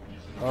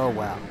 Oh,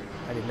 wow.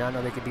 I did not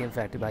know they could be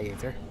infected by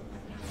Aether.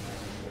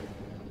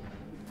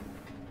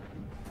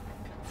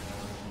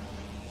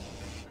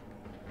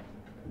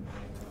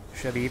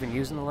 Should I be even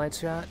using the light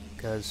shot?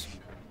 Because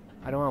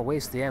I don't want to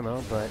waste the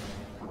ammo, but...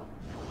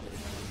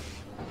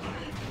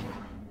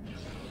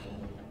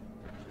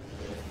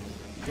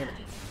 damn it.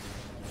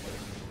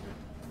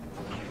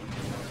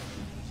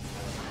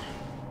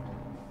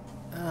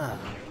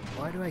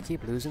 Why do I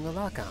keep losing the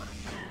lock-on?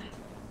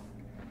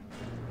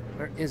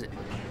 Where is it?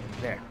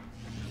 There.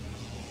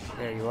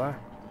 There you are.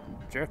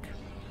 Jerk.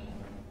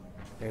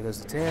 There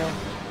goes the tail.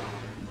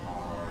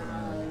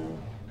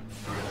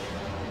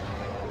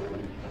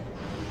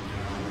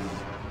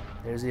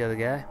 There's the other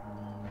guy.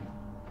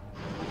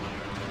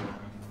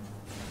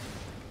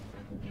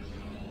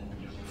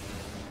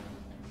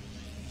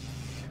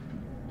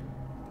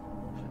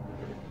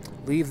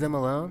 Leave them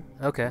alone?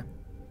 Okay.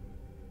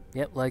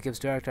 Yep, light gives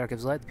dark, dark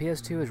gives light. The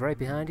PS2 is right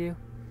behind you.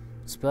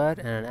 Spud,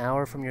 and an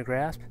hour from your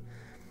grasp.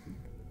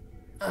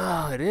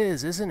 Oh, it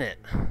is, isn't it?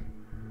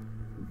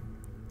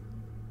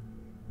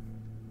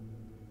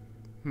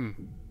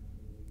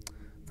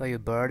 Thought you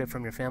borrowed it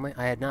from your family.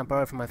 I had not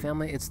borrowed it from my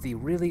family. It's the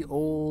really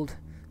old,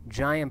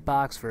 giant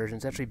box version.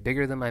 It's actually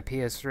bigger than my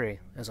PS3,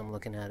 as I'm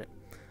looking at it.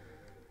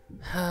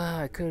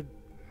 I could...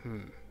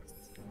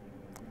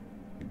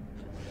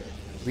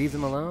 Leave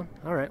them alone?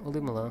 Alright, we'll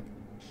leave them alone.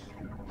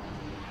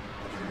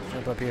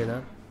 Jump up here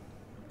then.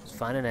 Let's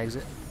find an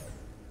exit.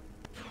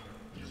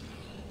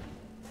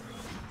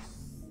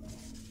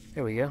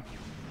 There we go.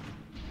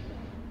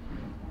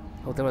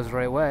 Hope that was the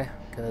right way,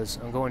 because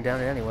I'm going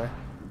down it anyway.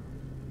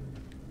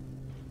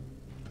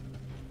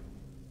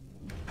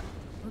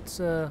 Let's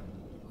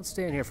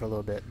stay in here for a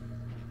little bit.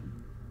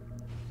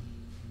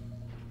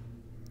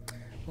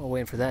 While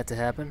waiting for that to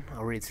happen,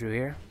 I'll read through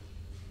here.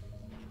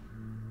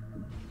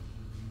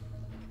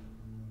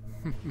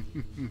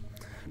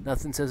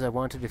 Nothing says I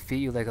want to defeat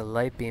you like a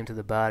light beam to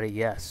the body,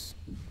 yes.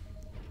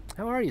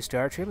 How are you,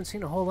 Starch? We haven't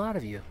seen a whole lot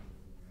of you.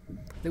 I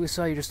think we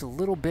saw you just a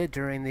little bit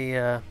during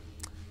the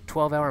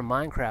 12-hour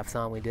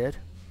Minecraft-thon we did.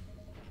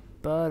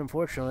 But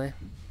unfortunately,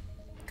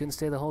 couldn't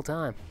stay the whole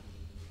time.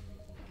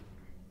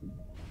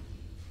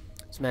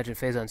 Just imagine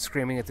Phazon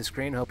screaming at the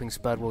screen, hoping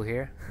Spud will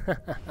hear.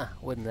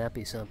 Wouldn't that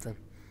be something?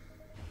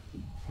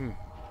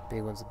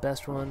 Big one's the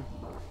best one.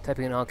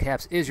 Typing in all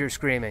caps is your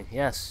screaming.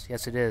 Yes,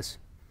 yes it is.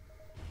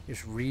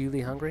 Just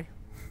really hungry?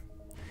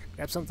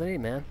 Grab something to eat,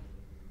 man.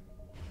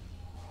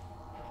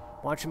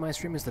 Watching my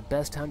stream is the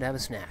best time to have a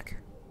snack.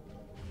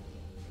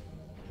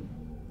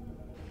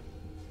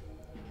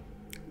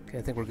 Okay,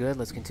 I think we're good.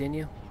 Let's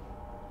continue.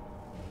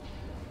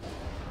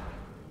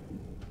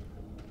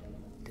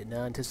 Did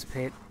not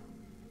anticipate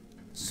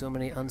so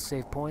many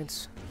unsafe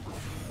points.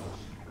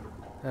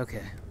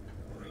 Okay.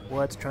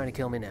 What's trying to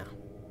kill me now?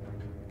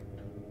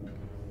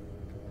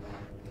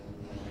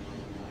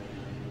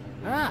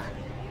 Ah!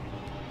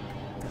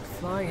 The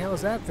flying hell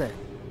is that thing?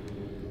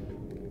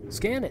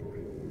 Scan it!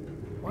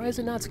 Why is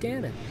it not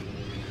scanning?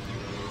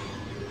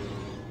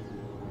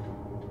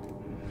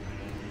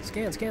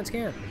 Scan, scan,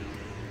 scan!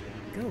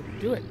 Go,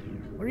 do it!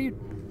 What are you...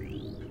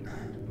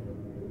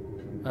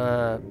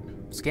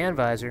 Scan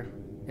visor.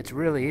 It's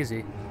really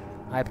easy.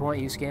 I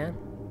point, you scan.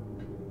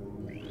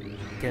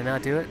 Can it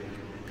not do it?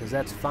 Because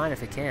that's fine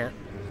if it can't.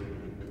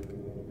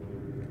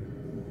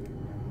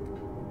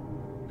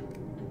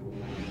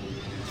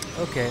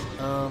 Okay,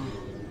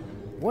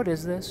 what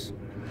is this?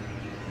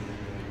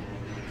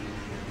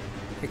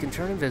 It can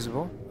turn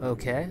invisible.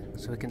 Okay,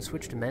 so it can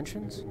switch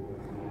dimensions?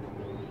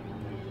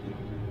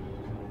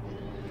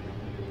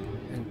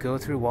 And go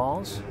through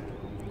walls?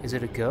 Is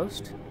it a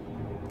ghost?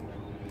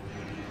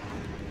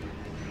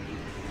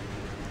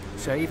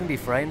 Should I even be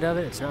frightened of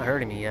it? It's not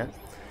hurting me yet.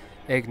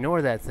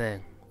 Ignore that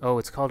thing. Oh,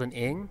 it's called an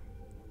ing?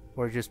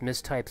 Or just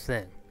mistyped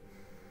thing?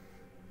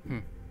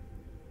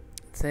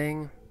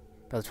 Thing.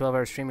 About the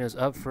 12-hour stream was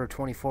up for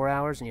 24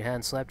 hours and you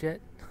hadn't slept yet?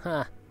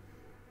 Huh.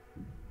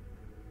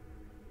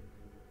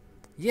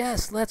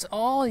 Yes, let's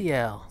all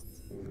yell.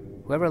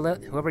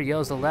 Whoever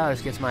yells the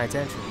loudest gets my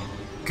attention.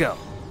 Go.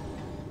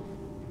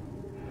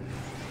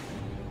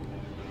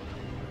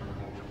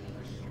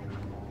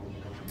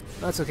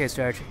 That's okay,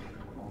 Starchy.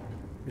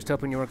 Just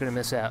hoping you weren't going to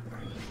miss out.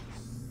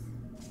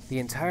 The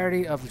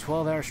entirety of the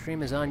 12-hour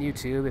stream is on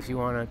YouTube if you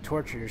want to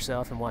torture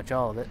yourself and watch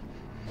all of it.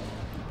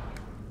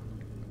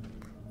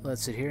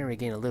 Let's sit here and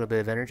regain a little bit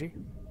of energy.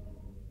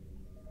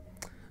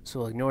 So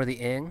we'll ignore the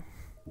ing.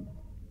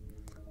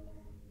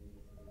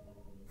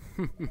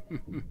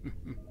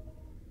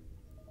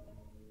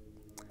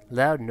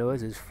 Loud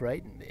noises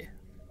frighten me.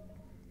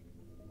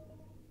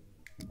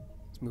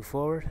 Let's move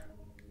forward.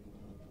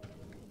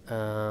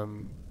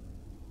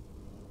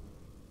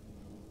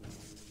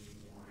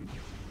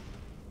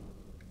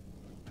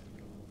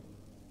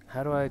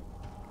 How do I...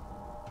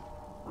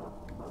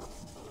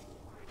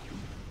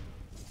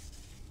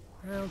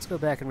 let's go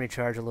back and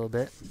recharge a little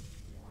bit.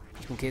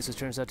 Just in case this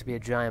turns out to be a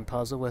giant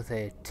puzzle with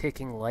a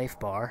ticking life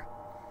bar.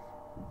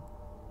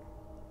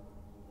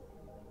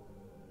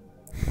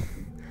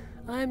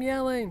 I'm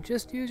yelling!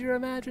 Just use your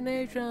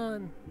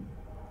imagination!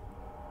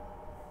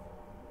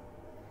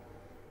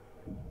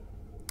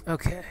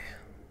 Okay.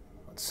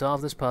 Let's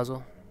solve this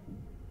puzzle.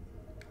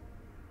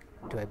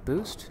 Do I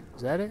boost?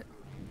 Is that it?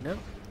 No,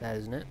 that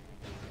isn't it.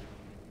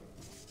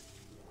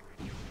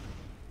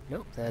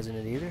 Nope, that isn't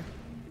it either.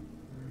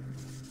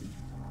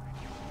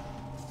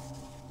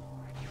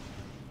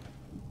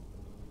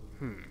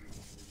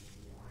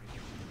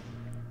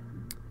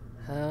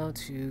 How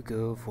to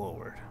go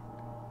forward.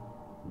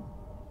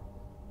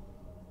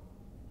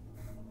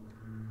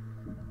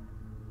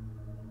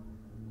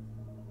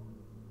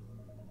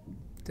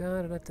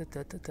 Da, da, da, da,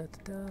 da, da, da,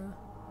 da.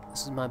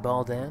 This is my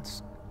ball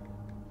dance.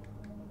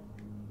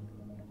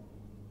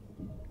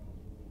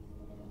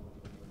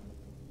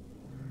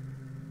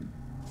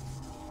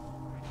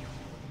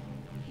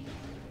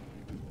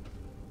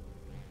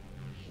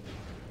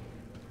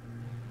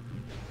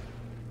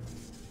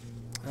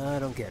 I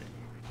don't get it.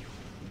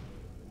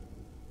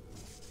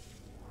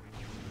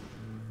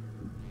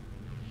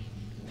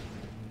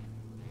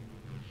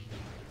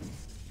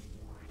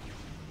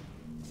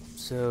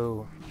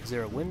 So, is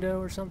there a window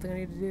or something I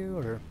need to do,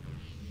 or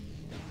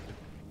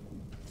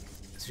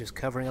it's just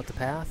covering up the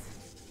path?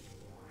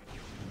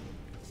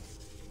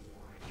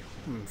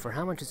 For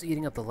how much it's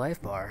eating up the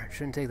life bar, it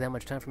shouldn't take that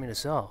much time for me to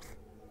solve.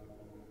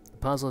 The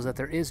puzzle is that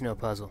there is no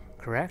puzzle,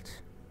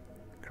 correct?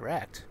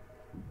 Correct.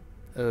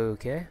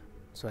 Okay,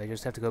 so I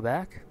just have to go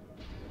back?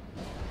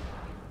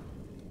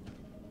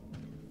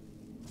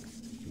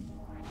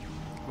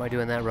 Am I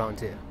doing that wrong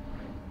too?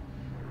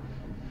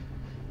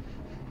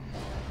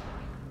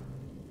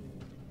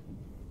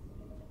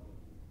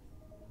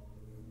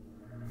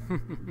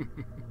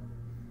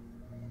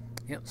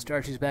 Yep,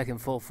 Starchy's back in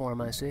full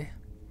form, I see.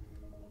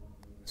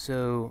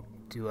 So,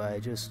 do I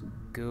just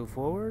go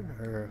forward,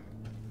 or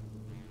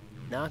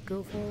not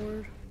go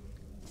forward?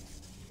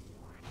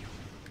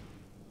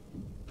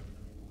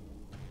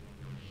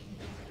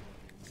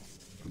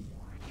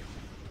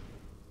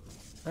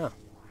 Oh,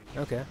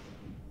 okay.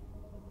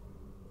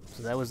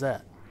 So that was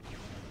that.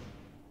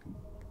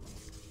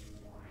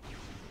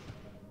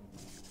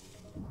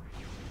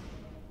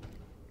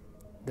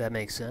 That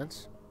makes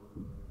sense.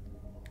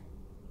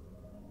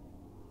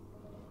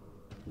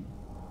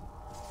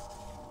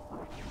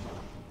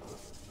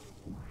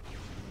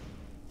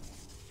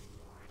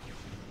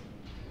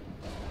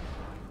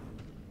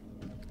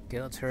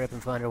 Okay, let's hurry up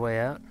and find our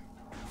way out.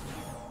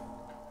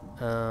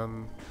 How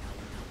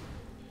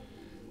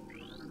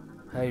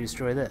do you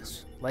destroy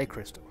this? Light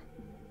crystal.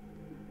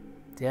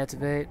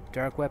 Deactivate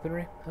dark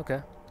weaponry?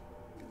 Okay.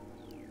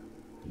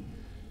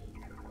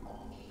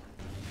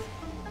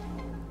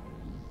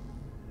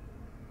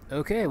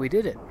 Okay, we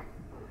did it.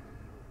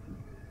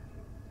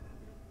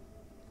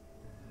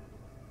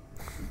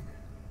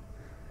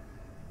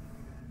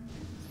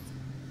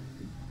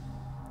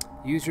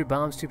 Use your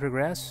bombs to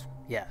progress?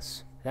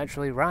 Yes. It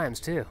actually rhymes,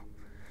 too.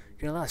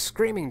 Getting a lot of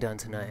screaming done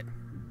tonight.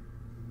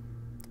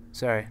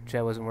 Sorry,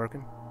 chat wasn't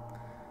working.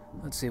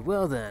 Let's see,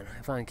 well then,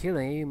 if I'm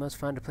killing you, you must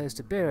find a place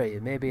to bury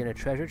you. Maybe in a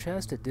treasure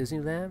chest at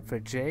Disneyland for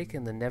Jake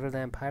and the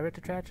Neverland Pirate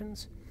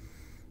attractions?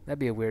 That'd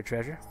be a weird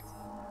treasure.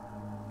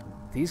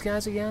 These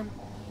guys again?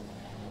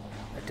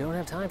 I don't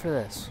have time for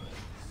this.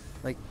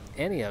 Like,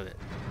 any of it.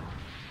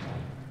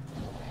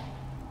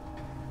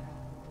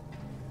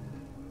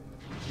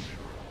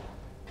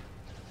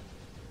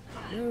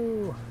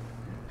 No!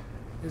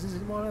 This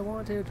isn't what I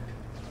wanted.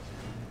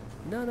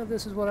 None of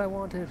this is what I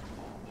wanted.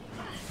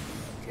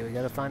 Okay, we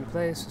gotta find a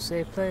place, a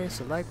safe place,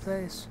 a light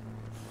place.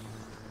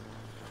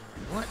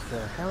 What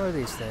the hell are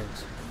these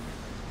things?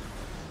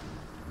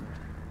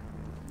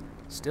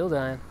 Still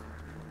dying.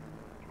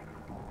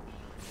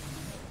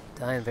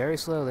 Dying very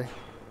slowly.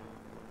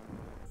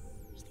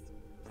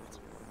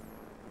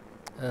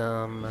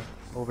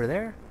 Over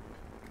there?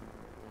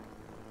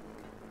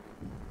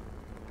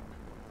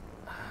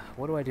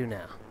 What do I do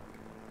now?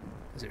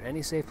 Is there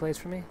any safe place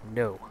for me?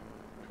 No.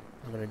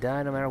 I'm gonna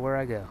die no matter where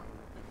I go.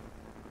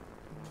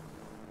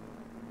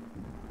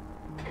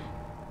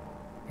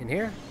 In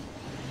here?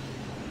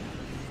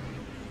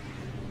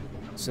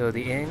 So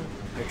the Ing,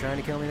 they're trying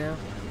to kill me now?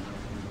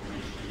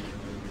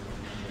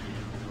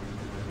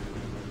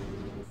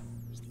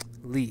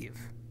 Leave.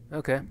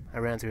 Okay, I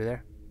ran through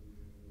there.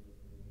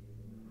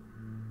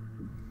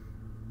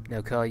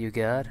 Now call you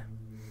God?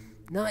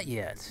 Not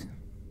yet.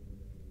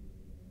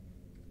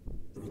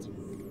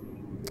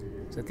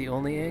 Is that the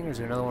only Ing, or is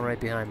there another one right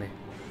behind me?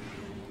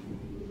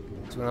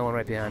 There's another one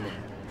right behind me.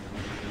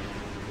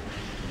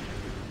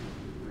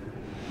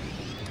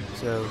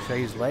 So, should I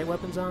use light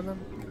weapons on them?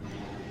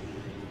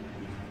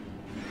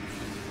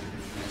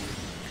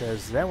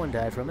 Because that one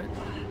died from it.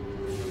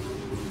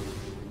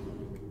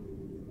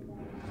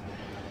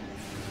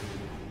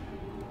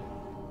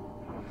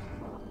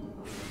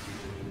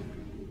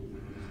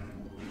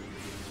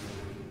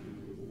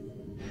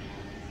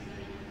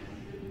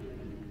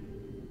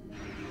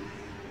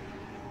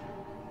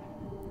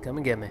 Come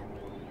and get me.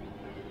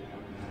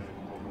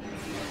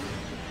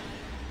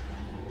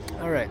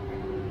 Alright.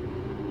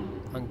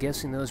 I'm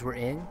guessing those were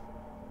Ing.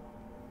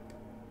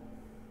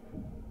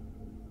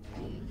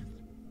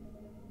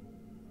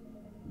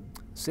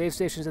 Save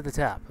station's at the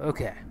top.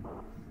 Okay.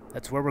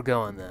 That's where we're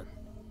going then.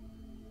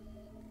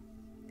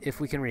 If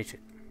we can reach it.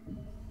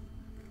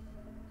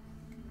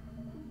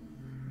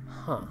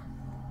 Huh.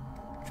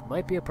 Which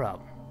might be a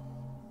problem.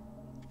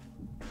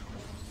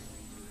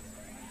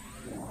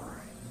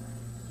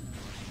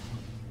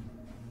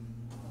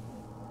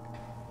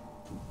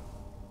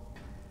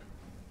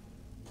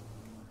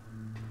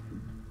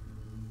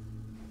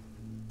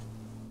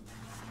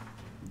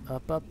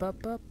 Up, up,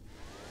 up, up.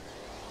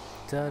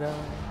 Ta-da.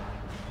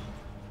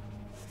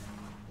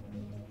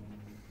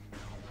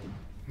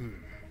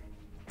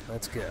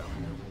 Let's go.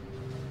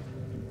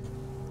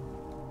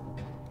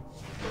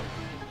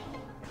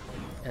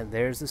 And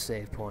there's the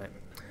save point.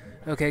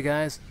 Okay,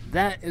 guys,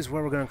 that is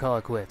where we're going to call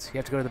it quits. You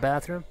have to go to the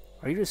bathroom?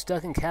 Are you just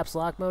stuck in caps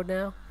lock mode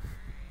now?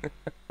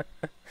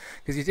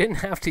 Because you didn't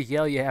have to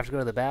yell you have to go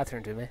to the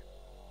bathroom to me.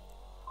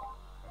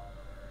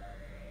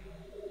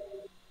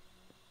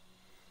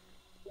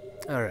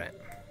 Alright.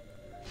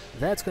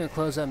 That's going to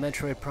close out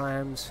Metroid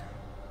Prime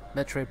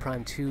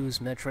 2's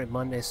Metroid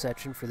Monday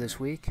section for this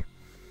week.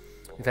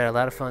 We've had a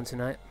lot of fun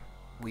tonight.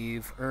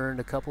 We've earned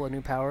a couple of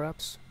new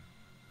power-ups.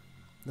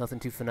 Nothing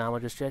too phenomenal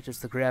just yet,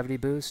 just the gravity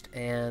boost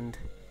and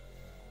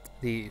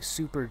the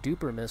super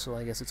duper missile,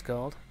 I guess it's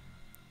called,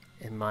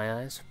 in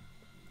my eyes.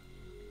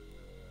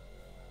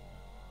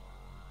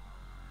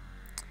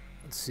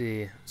 Let's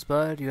see.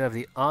 Spud, you have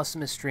the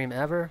awesomest stream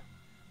ever.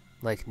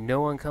 Like,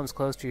 no one comes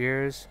close to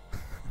yours.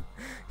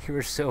 You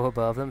were so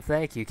above them.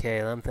 Thank you,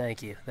 Caleb.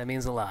 Thank you. That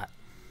means a lot.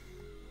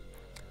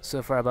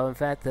 So far above, in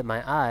fact, that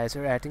my eyes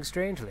are acting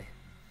strangely.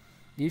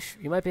 You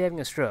might be having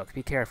a stroke.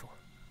 Be careful.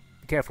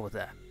 Be careful with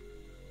that.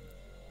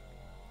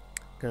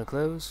 Gonna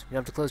close? You don't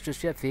have to close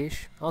just yet,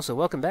 Fish. Also,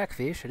 welcome back,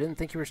 Fish. I didn't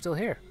think you were still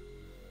here.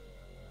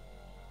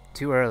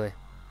 Too early.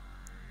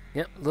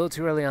 Yep, a little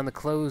too early on the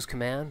close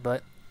command,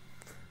 but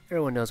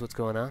everyone knows what's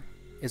going on.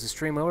 Is the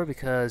stream over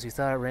because you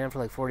thought it ran for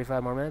like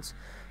 45 more minutes?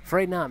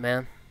 Afraid not,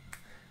 man.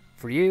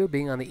 For you,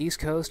 being on the East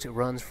Coast, it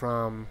runs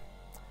from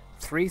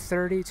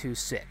 3:30 to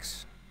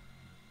 6.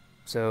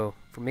 So,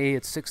 for me,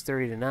 it's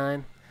 6:30 to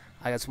 9.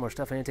 I got some more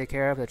stuff I need to take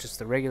care of. That's just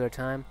the regular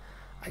time.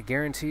 I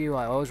guarantee you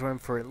I always run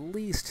for at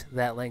least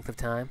that length of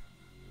time.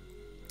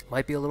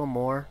 Might be a little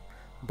more,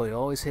 but you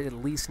always hit at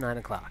least 9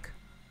 o'clock,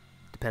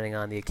 depending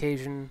on the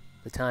occasion,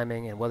 the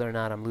timing, and whether or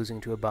not I'm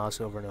losing to a boss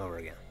over and over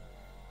again.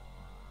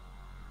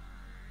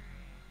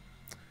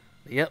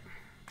 But yep.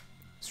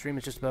 Stream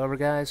is just about over,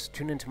 guys.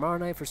 Tune in tomorrow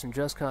night for some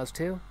Just Cause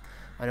 2.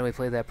 I know we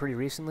played that pretty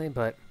recently,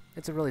 but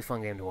it's a really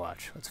fun game to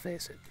watch. Let's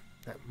face it.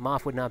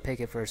 Moff would not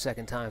pick it for a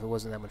second time if it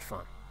wasn't that much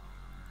fun.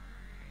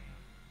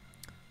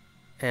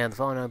 And the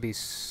following will be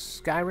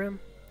Skyrim,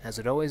 as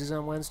it always is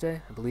on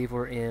Wednesday. I believe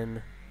we're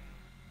in...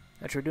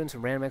 Actually, we're doing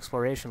some random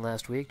exploration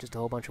last week. Just a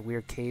whole bunch of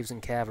weird caves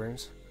and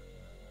caverns,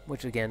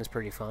 which, again, is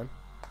pretty fun.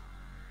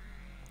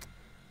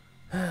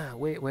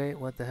 Wait,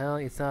 what the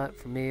hell? You thought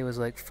for me it was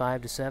like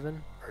 5 to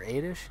 7? Or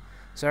 8-ish?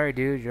 Sorry,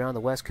 dude, you're on the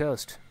West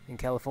Coast, in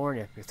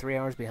California. You're 3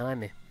 hours behind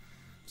me.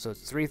 So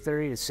it's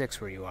 3:30 to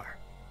 6 where you are.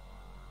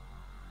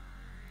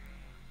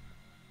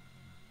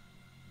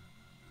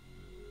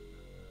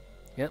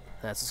 Yep,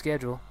 that's the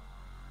schedule.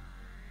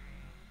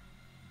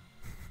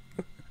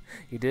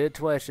 You did it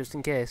twice, just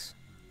in case.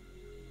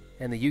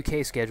 And the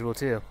UK schedule,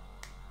 too.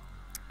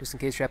 Just in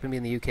case you happen to be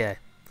in the UK.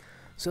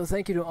 So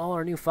thank you to all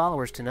our new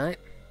followers tonight.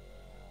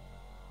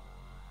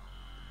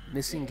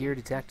 Missing gear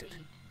detected.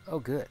 Oh,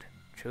 good.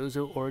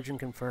 Chozo origin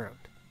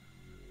confirmed.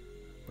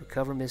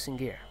 Recover missing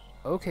gear.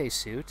 Okay,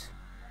 suit.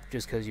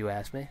 Just 'cause you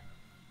asked me.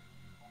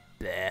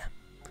 Bleh.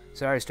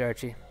 Sorry,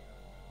 Starchy.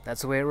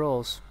 That's the way it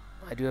rolls.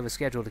 I do have a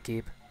schedule to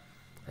keep.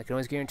 I can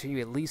always guarantee you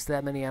at least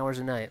that many hours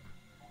a night,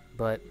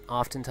 but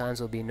oftentimes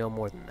it'll be no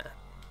more than that.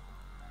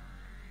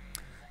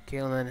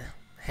 KLM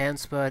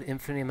Handspud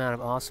Infinite Amount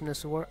of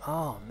Awesomeness Award.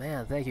 Oh,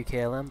 man, thank you,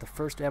 KLM. The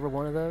first ever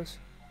one of those?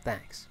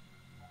 Thanks.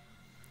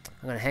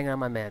 I'm going to hang it on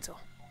my mantle.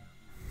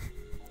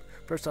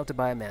 First, I'll have to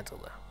buy a mantle,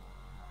 though.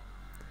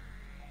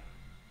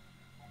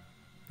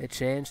 It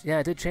changed? Yeah,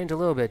 it did change a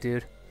little bit,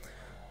 dude.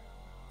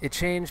 It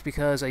changed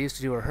because I used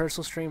to do a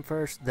rehearsal stream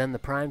first, then the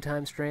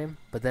primetime stream,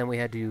 but then we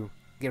had to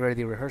get rid of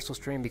the rehearsal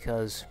stream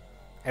because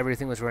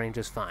everything was running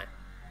just fine.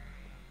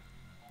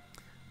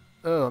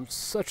 Oh, I'm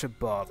such a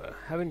bother,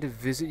 having to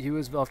visit you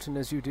as often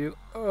as you do.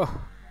 Ugh.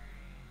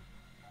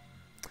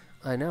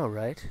 I know,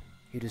 right?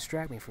 You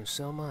distract me from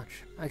so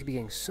much. I could be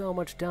getting so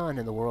much done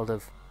in the world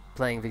of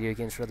playing video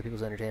games for other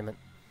people's entertainment.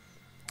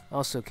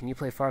 Also, can you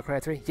play Far Cry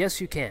 3?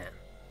 Yes, you can.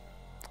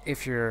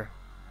 If you're...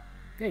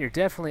 Yeah, you're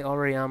definitely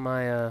already on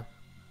my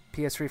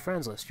PS3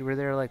 friends list. You were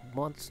there like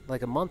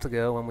a month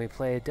ago when we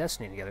played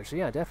Destiny together, so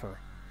yeah, definitely.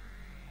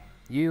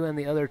 You and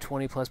the other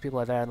 20-plus people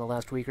I've added in the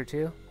last week or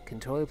two can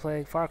totally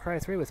play Far Cry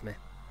 3 with me.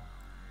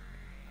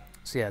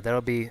 So yeah,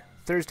 that'll be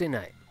Thursday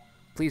night.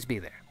 Please be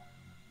there.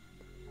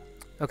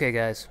 Okay,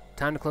 guys,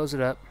 time to close it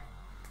up.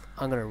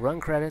 I'm going to run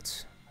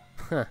credits.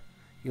 Huh,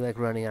 you like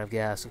running out of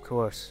gas, of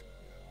course.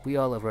 We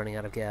all love running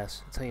out of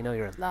gas. That's how you know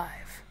you're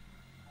alive.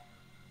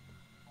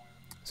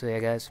 So yeah,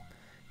 guys,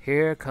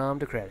 here come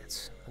the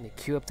credits. Let me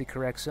cue up the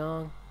correct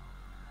song.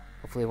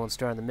 Hopefully it won't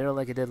start in the middle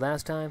like it did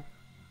last time.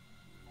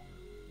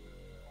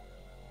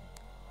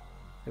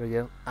 There we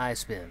go. I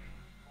spin.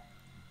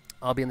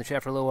 I'll be in the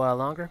chat for a little while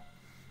longer,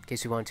 in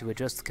case you want to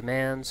adjust the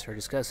commands or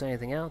discuss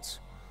anything else.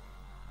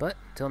 But,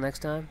 until next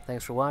time,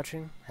 thanks for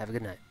watching. Have a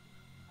good night.